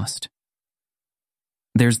he lost.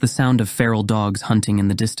 There's the sound of feral dogs hunting in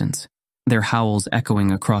the distance, their howls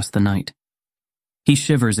echoing across the night. He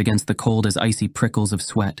shivers against the cold as icy prickles of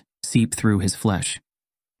sweat seep through his flesh.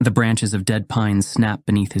 The branches of dead pines snap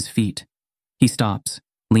beneath his feet. He stops,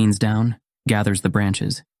 leans down, gathers the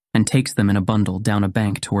branches, and takes them in a bundle down a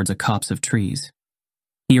bank towards a copse of trees.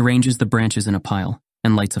 He arranges the branches in a pile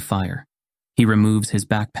and lights a fire. He removes his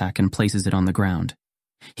backpack and places it on the ground.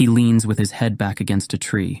 He leans with his head back against a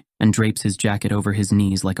tree and drapes his jacket over his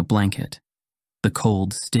knees like a blanket. The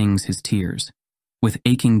cold stings his tears. With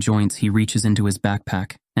aching joints, he reaches into his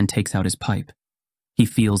backpack and takes out his pipe. He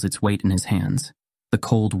feels its weight in his hands, the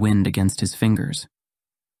cold wind against his fingers.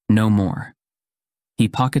 No more. He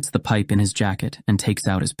pockets the pipe in his jacket and takes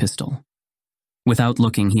out his pistol. Without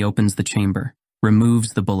looking, he opens the chamber,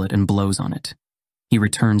 removes the bullet and blows on it. He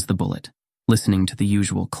returns the bullet, listening to the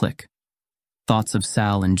usual click. Thoughts of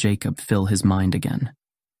Sal and Jacob fill his mind again.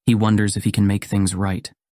 He wonders if he can make things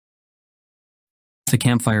right. The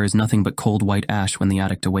campfire is nothing but cold white ash when the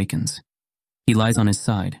addict awakens. He lies on his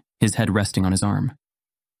side, his head resting on his arm.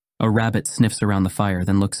 A rabbit sniffs around the fire,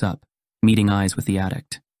 then looks up, meeting eyes with the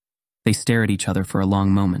addict. They stare at each other for a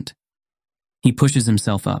long moment. He pushes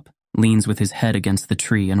himself up, leans with his head against the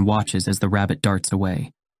tree and watches as the rabbit darts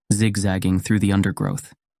away, zigzagging through the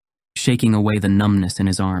undergrowth. Shaking away the numbness in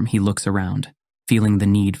his arm, he looks around, feeling the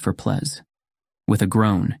need for Plez. With a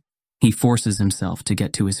groan, he forces himself to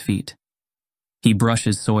get to his feet. He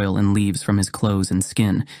brushes soil and leaves from his clothes and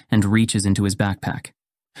skin and reaches into his backpack.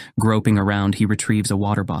 Groping around, he retrieves a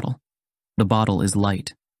water bottle. The bottle is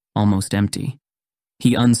light, almost empty.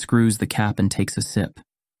 He unscrews the cap and takes a sip.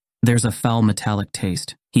 There's a foul metallic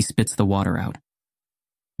taste. He spits the water out.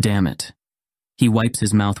 Damn it. He wipes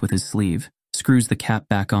his mouth with his sleeve, screws the cap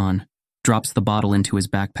back on, drops the bottle into his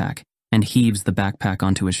backpack, and heaves the backpack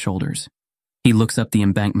onto his shoulders. He looks up the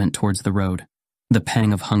embankment towards the road. The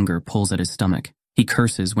pang of hunger pulls at his stomach. He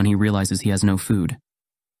curses when he realizes he has no food.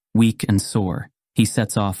 Weak and sore, he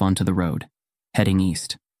sets off onto the road, heading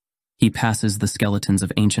east. He passes the skeletons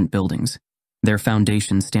of ancient buildings, their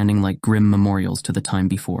foundations standing like grim memorials to the time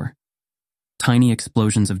before. Tiny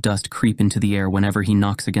explosions of dust creep into the air whenever he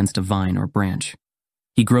knocks against a vine or branch.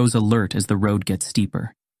 He grows alert as the road gets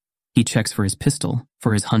steeper. He checks for his pistol,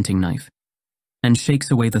 for his hunting knife, and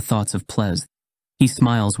shakes away the thoughts of Plez. He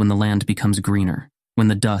smiles when the land becomes greener, when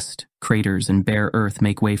the dust, craters, and bare earth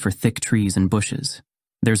make way for thick trees and bushes.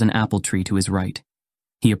 There's an apple tree to his right.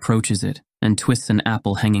 He approaches it and twists an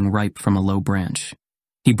apple hanging ripe from a low branch.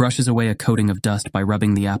 He brushes away a coating of dust by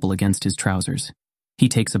rubbing the apple against his trousers. He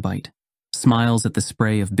takes a bite, smiles at the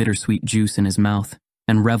spray of bittersweet juice in his mouth,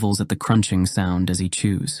 and revels at the crunching sound as he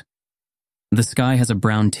chews. The sky has a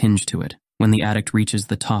brown tinge to it when the addict reaches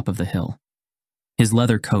the top of the hill. His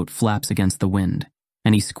leather coat flaps against the wind,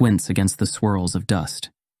 and he squints against the swirls of dust.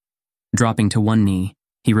 Dropping to one knee,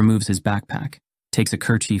 he removes his backpack, takes a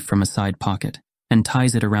kerchief from a side pocket, and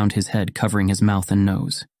ties it around his head, covering his mouth and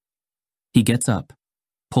nose. He gets up,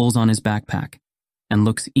 pulls on his backpack, and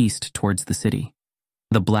looks east towards the city,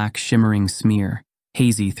 the black shimmering smear,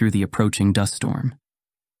 hazy through the approaching dust storm.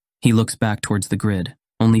 He looks back towards the grid,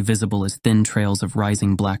 only visible as thin trails of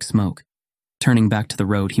rising black smoke. Turning back to the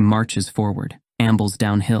road, he marches forward, ambles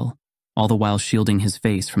downhill, all the while shielding his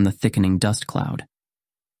face from the thickening dust cloud.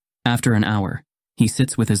 After an hour, he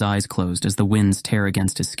sits with his eyes closed as the winds tear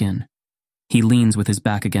against his skin. He leans with his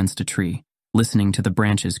back against a tree, listening to the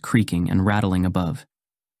branches creaking and rattling above.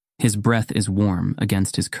 His breath is warm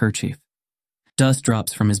against his kerchief. Dust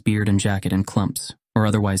drops from his beard and jacket in clumps, or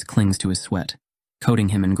otherwise clings to his sweat, coating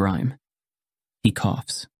him in grime. He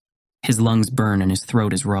coughs. His lungs burn and his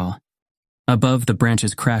throat is raw. Above, the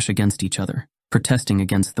branches crash against each other, protesting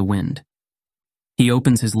against the wind. He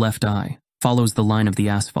opens his left eye, follows the line of the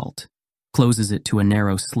asphalt, closes it to a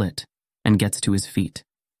narrow slit, and gets to his feet.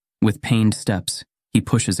 With pained steps, he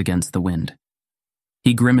pushes against the wind.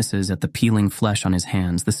 He grimaces at the peeling flesh on his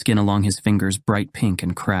hands, the skin along his fingers bright pink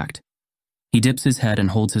and cracked. He dips his head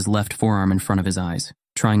and holds his left forearm in front of his eyes,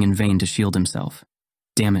 trying in vain to shield himself.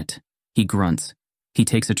 Damn it, he grunts. He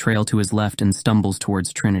takes a trail to his left and stumbles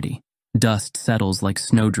towards Trinity. Dust settles like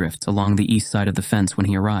snowdrifts along the east side of the fence when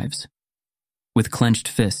he arrives. With clenched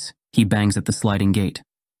fists, he bangs at the sliding gate.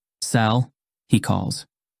 Sal, he calls.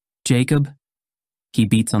 Jacob? He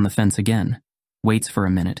beats on the fence again, waits for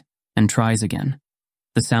a minute, and tries again.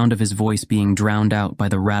 The sound of his voice being drowned out by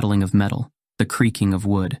the rattling of metal, the creaking of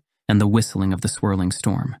wood, and the whistling of the swirling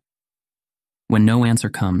storm. When no answer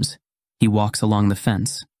comes, he walks along the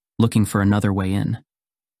fence, looking for another way in.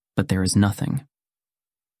 But there is nothing.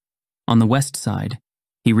 On the west side,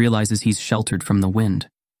 he realizes he's sheltered from the wind.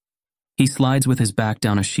 He slides with his back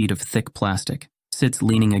down a sheet of thick plastic, sits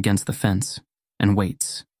leaning against the fence, and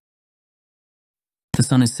waits. The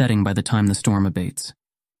sun is setting by the time the storm abates.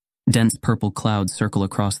 Dense purple clouds circle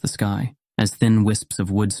across the sky, as thin wisps of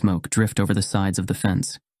wood smoke drift over the sides of the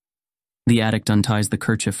fence. The addict unties the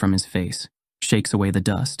kerchief from his face, shakes away the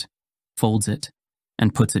dust, folds it,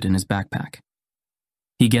 and puts it in his backpack.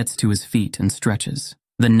 He gets to his feet and stretches.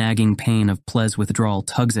 The nagging pain of Plez withdrawal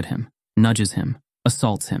tugs at him, nudges him,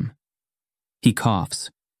 assaults him. He coughs,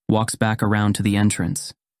 walks back around to the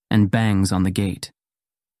entrance, and bangs on the gate.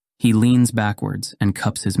 He leans backwards and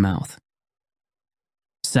cups his mouth.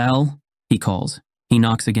 "Sal," he calls. He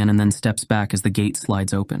knocks again and then steps back as the gate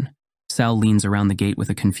slides open. Sal leans around the gate with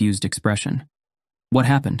a confused expression. "What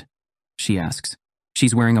happened?" she asks.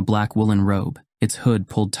 She's wearing a black woolen robe, its hood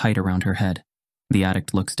pulled tight around her head. The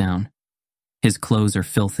addict looks down. His clothes are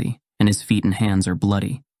filthy, and his feet and hands are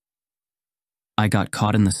bloody. "I got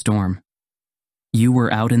caught in the storm." "You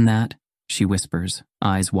were out in that?" she whispers,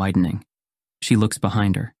 eyes widening. She looks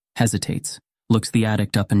behind her, hesitates, looks the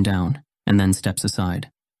addict up and down, and then steps aside.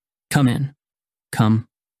 "Come in. Come."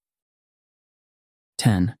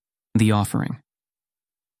 10. The Offering.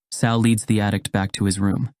 Sal leads the addict back to his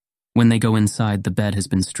room. When they go inside, the bed has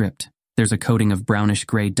been stripped. There's a coating of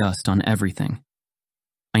brownish-gray dust on everything.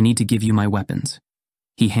 "I need to give you my weapons."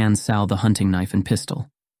 He hands Sal the hunting knife and pistol.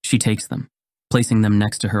 She takes them, placing them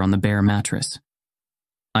next to her on the bare mattress.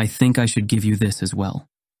 "I think I should give you this as well."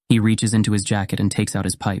 He reaches into his jacket and takes out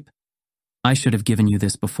his pipe. "I should have given you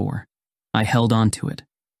this before. I held on to it.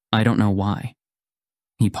 I don't know why."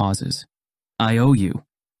 He pauses. "I owe you."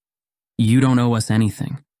 "You don't owe us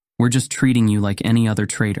anything. We're just treating you like any other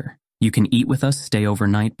trader. You can eat with us, stay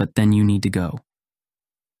overnight, but then you need to go."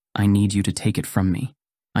 "I need you to take it from me.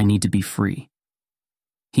 I need to be free."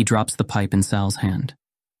 He drops the pipe in Sal's hand.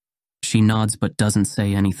 She nods but doesn't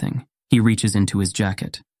say anything. He reaches into his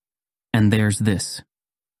jacket. "And there's this."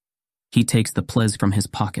 He takes the Plez from his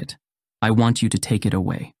pocket. "I want you to take it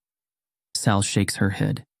away." Sal shakes her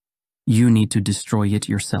head. "You need to destroy it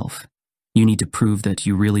yourself. You need to prove that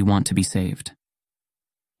you really want to be saved."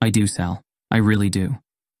 "I do, Sal. I really do."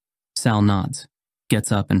 Sal nods,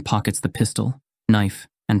 gets up and pockets the pistol, knife,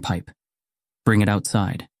 and pipe. "Bring it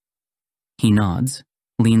outside." He nods,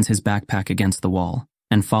 leans his backpack against the wall,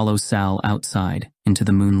 and follows Sal outside into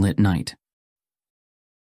the moonlit night.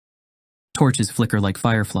 Torches flicker like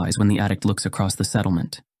fireflies when the addict looks across the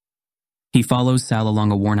settlement. He follows Sal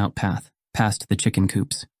along a worn-out path, past the chicken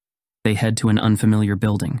coops. They head to an unfamiliar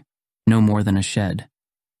building, no more than a shed.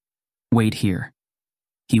 "Wait here."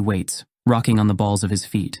 He waits, rocking on the balls of his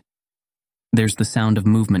feet. There's the sound of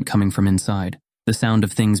movement coming from inside, the sound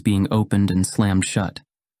of things being opened and slammed shut,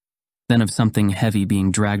 then of something heavy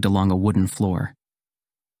being dragged along a wooden floor.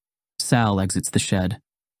 Sal exits the shed,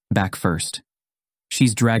 back first.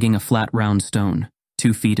 She's dragging a flat round stone,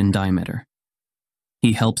 2 feet in diameter.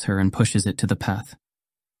 He helps her and pushes it to the path.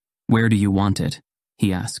 "Where do you want it?"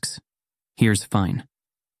 he asks. "Here's fine."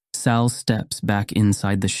 Sal steps back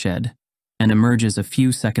inside the shed and emerges a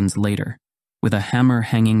few seconds later with a hammer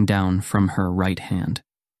hanging down from her right hand.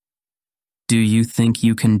 "Do you think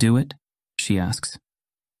you can do it?" she asks.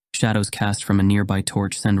 Shadows cast from a nearby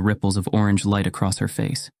torch send ripples of orange light across her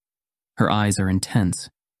face. Her eyes are intense,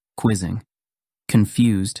 quizzing.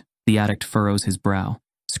 Confused, the addict furrows his brow,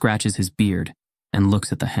 scratches his beard, and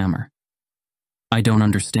looks at the hammer. "I don't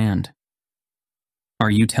understand."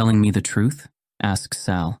 "Are you telling me the truth?" asks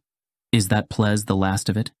Sal. "Is that Plez the last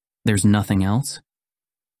of it? There's nothing else?"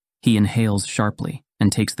 He inhales sharply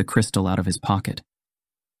and takes the crystal out of his pocket.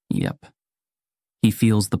 Yep. He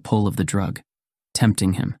feels the pull of the drug,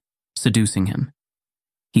 tempting him, seducing him.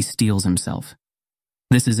 He steels himself.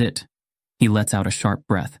 This is it. He lets out a sharp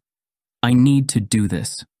breath. "I need to do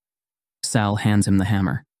this." Sal hands him the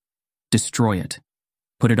hammer. "Destroy it.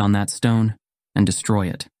 Put it on that stone and destroy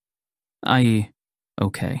it."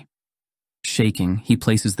 Okay. Shaking, he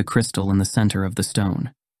places the crystal in the center of the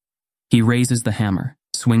stone. He raises the hammer,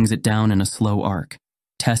 swings it down in a slow arc,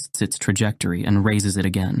 tests its trajectory, and raises it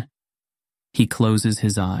again. He closes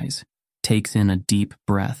his eyes, takes in a deep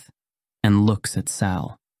breath, and looks at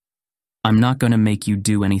Sal. "I'm not going to make you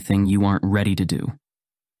do anything you aren't ready to do.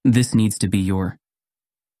 This needs to be your..."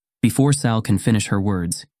 Before Sal can finish her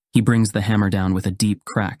words, he brings the hammer down with a deep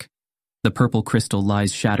crack. The purple crystal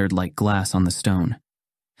lies shattered like glass on the stone.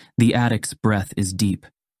 The addict's breath is deep.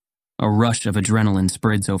 A rush of adrenaline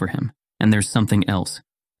spreads over him, and there's something else,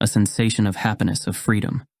 a sensation of happiness, of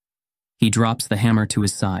freedom. He drops the hammer to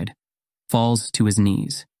his side, falls to his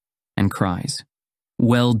knees, and cries.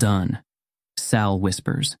 "Well done," Sal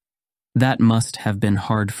whispers. "That must have been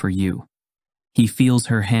hard for you." He feels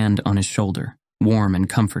her hand on his shoulder, warm and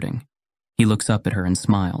comforting. He looks up at her and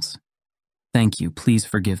smiles. "Thank you, please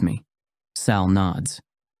forgive me." Sal nods.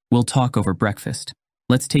 "We'll talk over breakfast.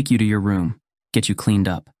 Let's take you to your room, get you cleaned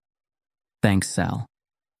up." Thanks, Sal.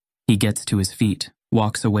 He gets to his feet,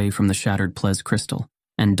 walks away from the shattered Plez crystal,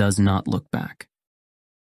 and does not look back.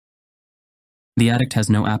 The addict has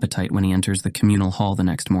no appetite when he enters the communal hall the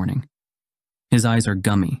next morning. His eyes are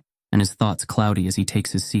gummy, and his thoughts cloudy as he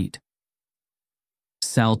takes his seat.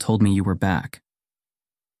 Sal told me you were back.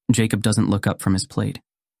 Jacob doesn't look up from his plate.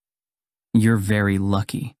 You're very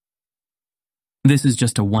lucky. This is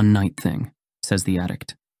just a one-night thing, says the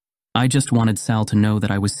addict. I just wanted Sal to know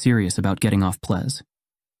that I was serious about getting off Plez.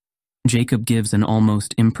 Jacob gives an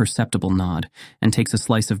almost imperceptible nod and takes a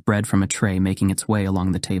slice of bread from a tray making its way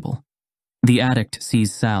along the table. The addict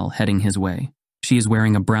sees Sal heading his way. She is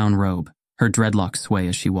wearing a brown robe. Her dreadlocks sway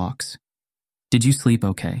as she walks. Did you sleep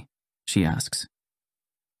okay? She asks.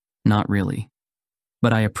 Not really.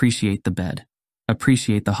 But I appreciate the bed,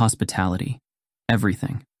 appreciate the hospitality,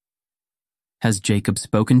 everything. Has Jacob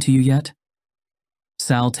spoken to you yet?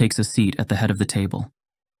 Sal takes a seat at the head of the table.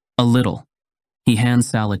 A little. He hands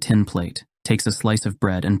Sal a tin plate, takes a slice of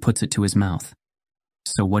bread and puts it to his mouth.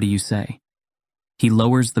 So what do you say? He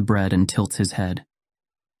lowers the bread and tilts his head.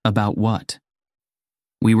 About what?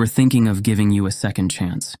 We were thinking of giving you a second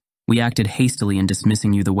chance. We acted hastily in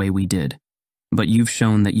dismissing you the way we did. But you've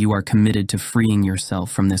shown that you are committed to freeing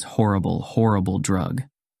yourself from this horrible, horrible drug.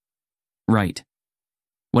 Right.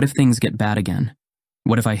 What if things get bad again?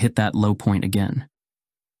 What if I hit that low point again?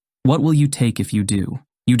 What will you take if you do?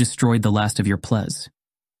 You destroyed the last of your Plez.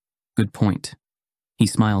 Good point. He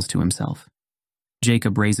smiles to himself.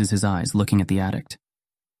 Jacob raises his eyes, looking at the addict.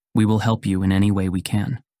 We will help you in any way we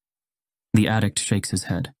can. The addict shakes his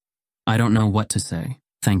head. I don't know what to say.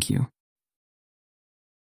 Thank you.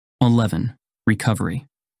 11. Recovery.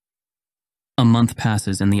 A month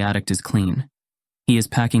passes and the addict is clean. He is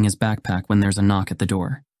packing his backpack when there's a knock at the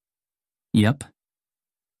door. Yep.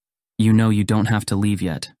 You know you don't have to leave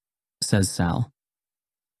yet, says Sal.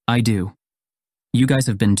 I do. You guys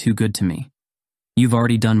have been too good to me. You've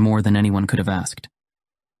already done more than anyone could have asked.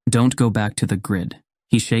 Don't go back to the grid.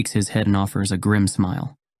 He shakes his head and offers a grim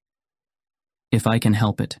smile. If I can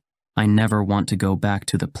help it, I never want to go back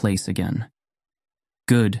to the place again.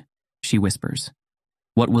 Good, she whispers.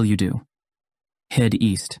 What will you do? Head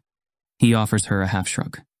east. He offers her a half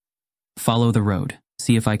shrug. Follow the road,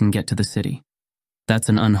 see if I can get to the city. That's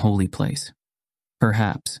an unholy place.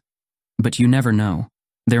 Perhaps. But you never know.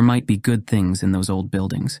 There might be good things in those old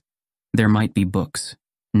buildings. There might be books,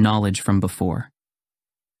 knowledge from before.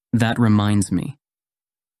 That reminds me.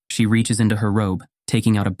 She reaches into her robe,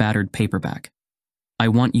 taking out a battered paperback. I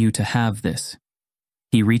want you to have this.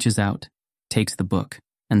 He reaches out, takes the book,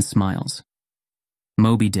 and smiles.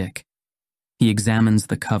 Moby Dick. He examines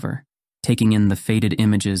the cover, taking in the faded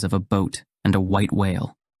images of a boat and a white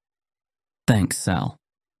whale. Thanks, Sal.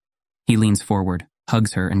 He leans forward,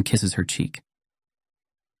 hugs her, and kisses her cheek.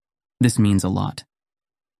 This means a lot.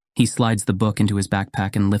 He slides the book into his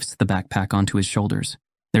backpack and lifts the backpack onto his shoulders.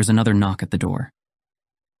 There's another knock at the door.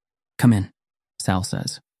 Come in, Sal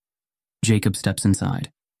says. Jacob steps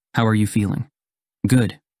inside. How are you feeling?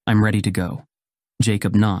 Good, I'm ready to go.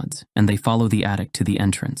 Jacob nods, and they follow the addict to the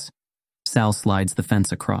entrance. Sal slides the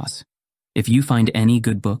fence across. If you find any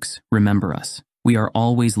good books, remember us. We are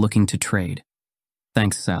always looking to trade.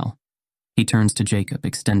 Thanks, Sal. He turns to Jacob,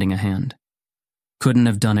 extending a hand. Couldn't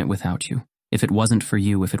have done it without you. If it wasn't for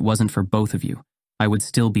you, if it wasn't for both of you, I would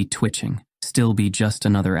still be twitching, still be just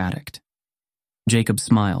another addict. Jacob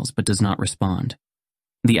smiles but does not respond.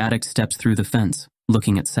 The addict steps through the fence,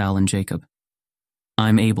 looking at Sal and Jacob.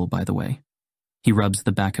 I'm Abel, by the way. He rubs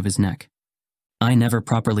the back of his neck. I never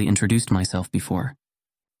properly introduced myself before.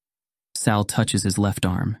 Sal touches his left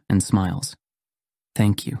arm and smiles.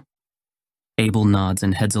 Thank you. Abel nods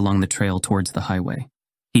and heads along the trail towards the highway.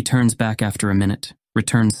 He turns back after a minute,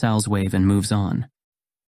 returns Sal's wave, and moves on.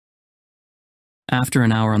 After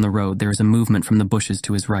an hour on the road, there is a movement from the bushes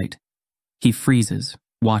to his right. He freezes,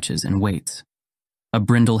 watches, and waits. A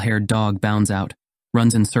brindle-haired dog bounds out,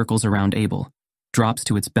 runs in circles around Abel, drops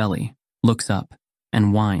to its belly, looks up,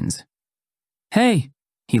 and whines. Hey,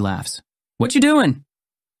 he laughs. What you doing?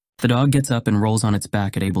 The dog gets up and rolls on its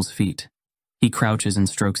back at Abel's feet. He crouches and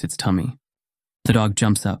strokes its tummy. The dog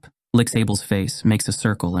jumps up, licks Abel's face, makes a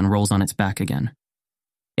circle, and rolls on its back again.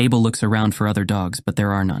 Abel looks around for other dogs, but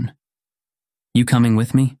there are none. You coming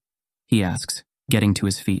with me? He asks, getting to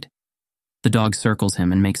his feet. The dog circles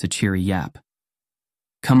him and makes a cheery yap.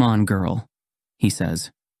 Come on, girl, he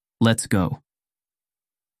says. Let's go.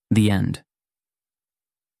 The end.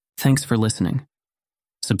 Thanks for listening.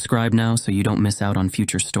 Subscribe now so you don't miss out on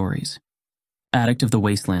future stories. Addict of the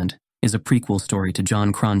Wasteland is a prequel story to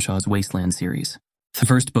Jon Cronshaw's Wasteland series. The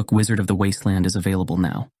first book, Wizard of the Wasteland, is available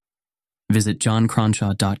now. Visit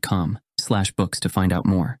joncronshaw.com addict.com/books to find out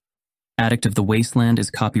more. Addict of the Wasteland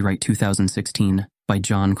is copyright 2016 by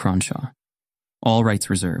Jon Cronshaw. All rights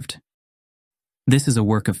reserved. This is a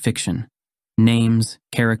work of fiction. Names,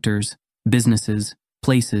 characters, businesses,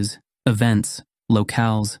 places, events,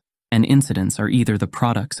 locales, and incidents are either the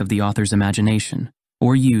products of the author's imagination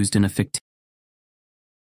or used in a fictitious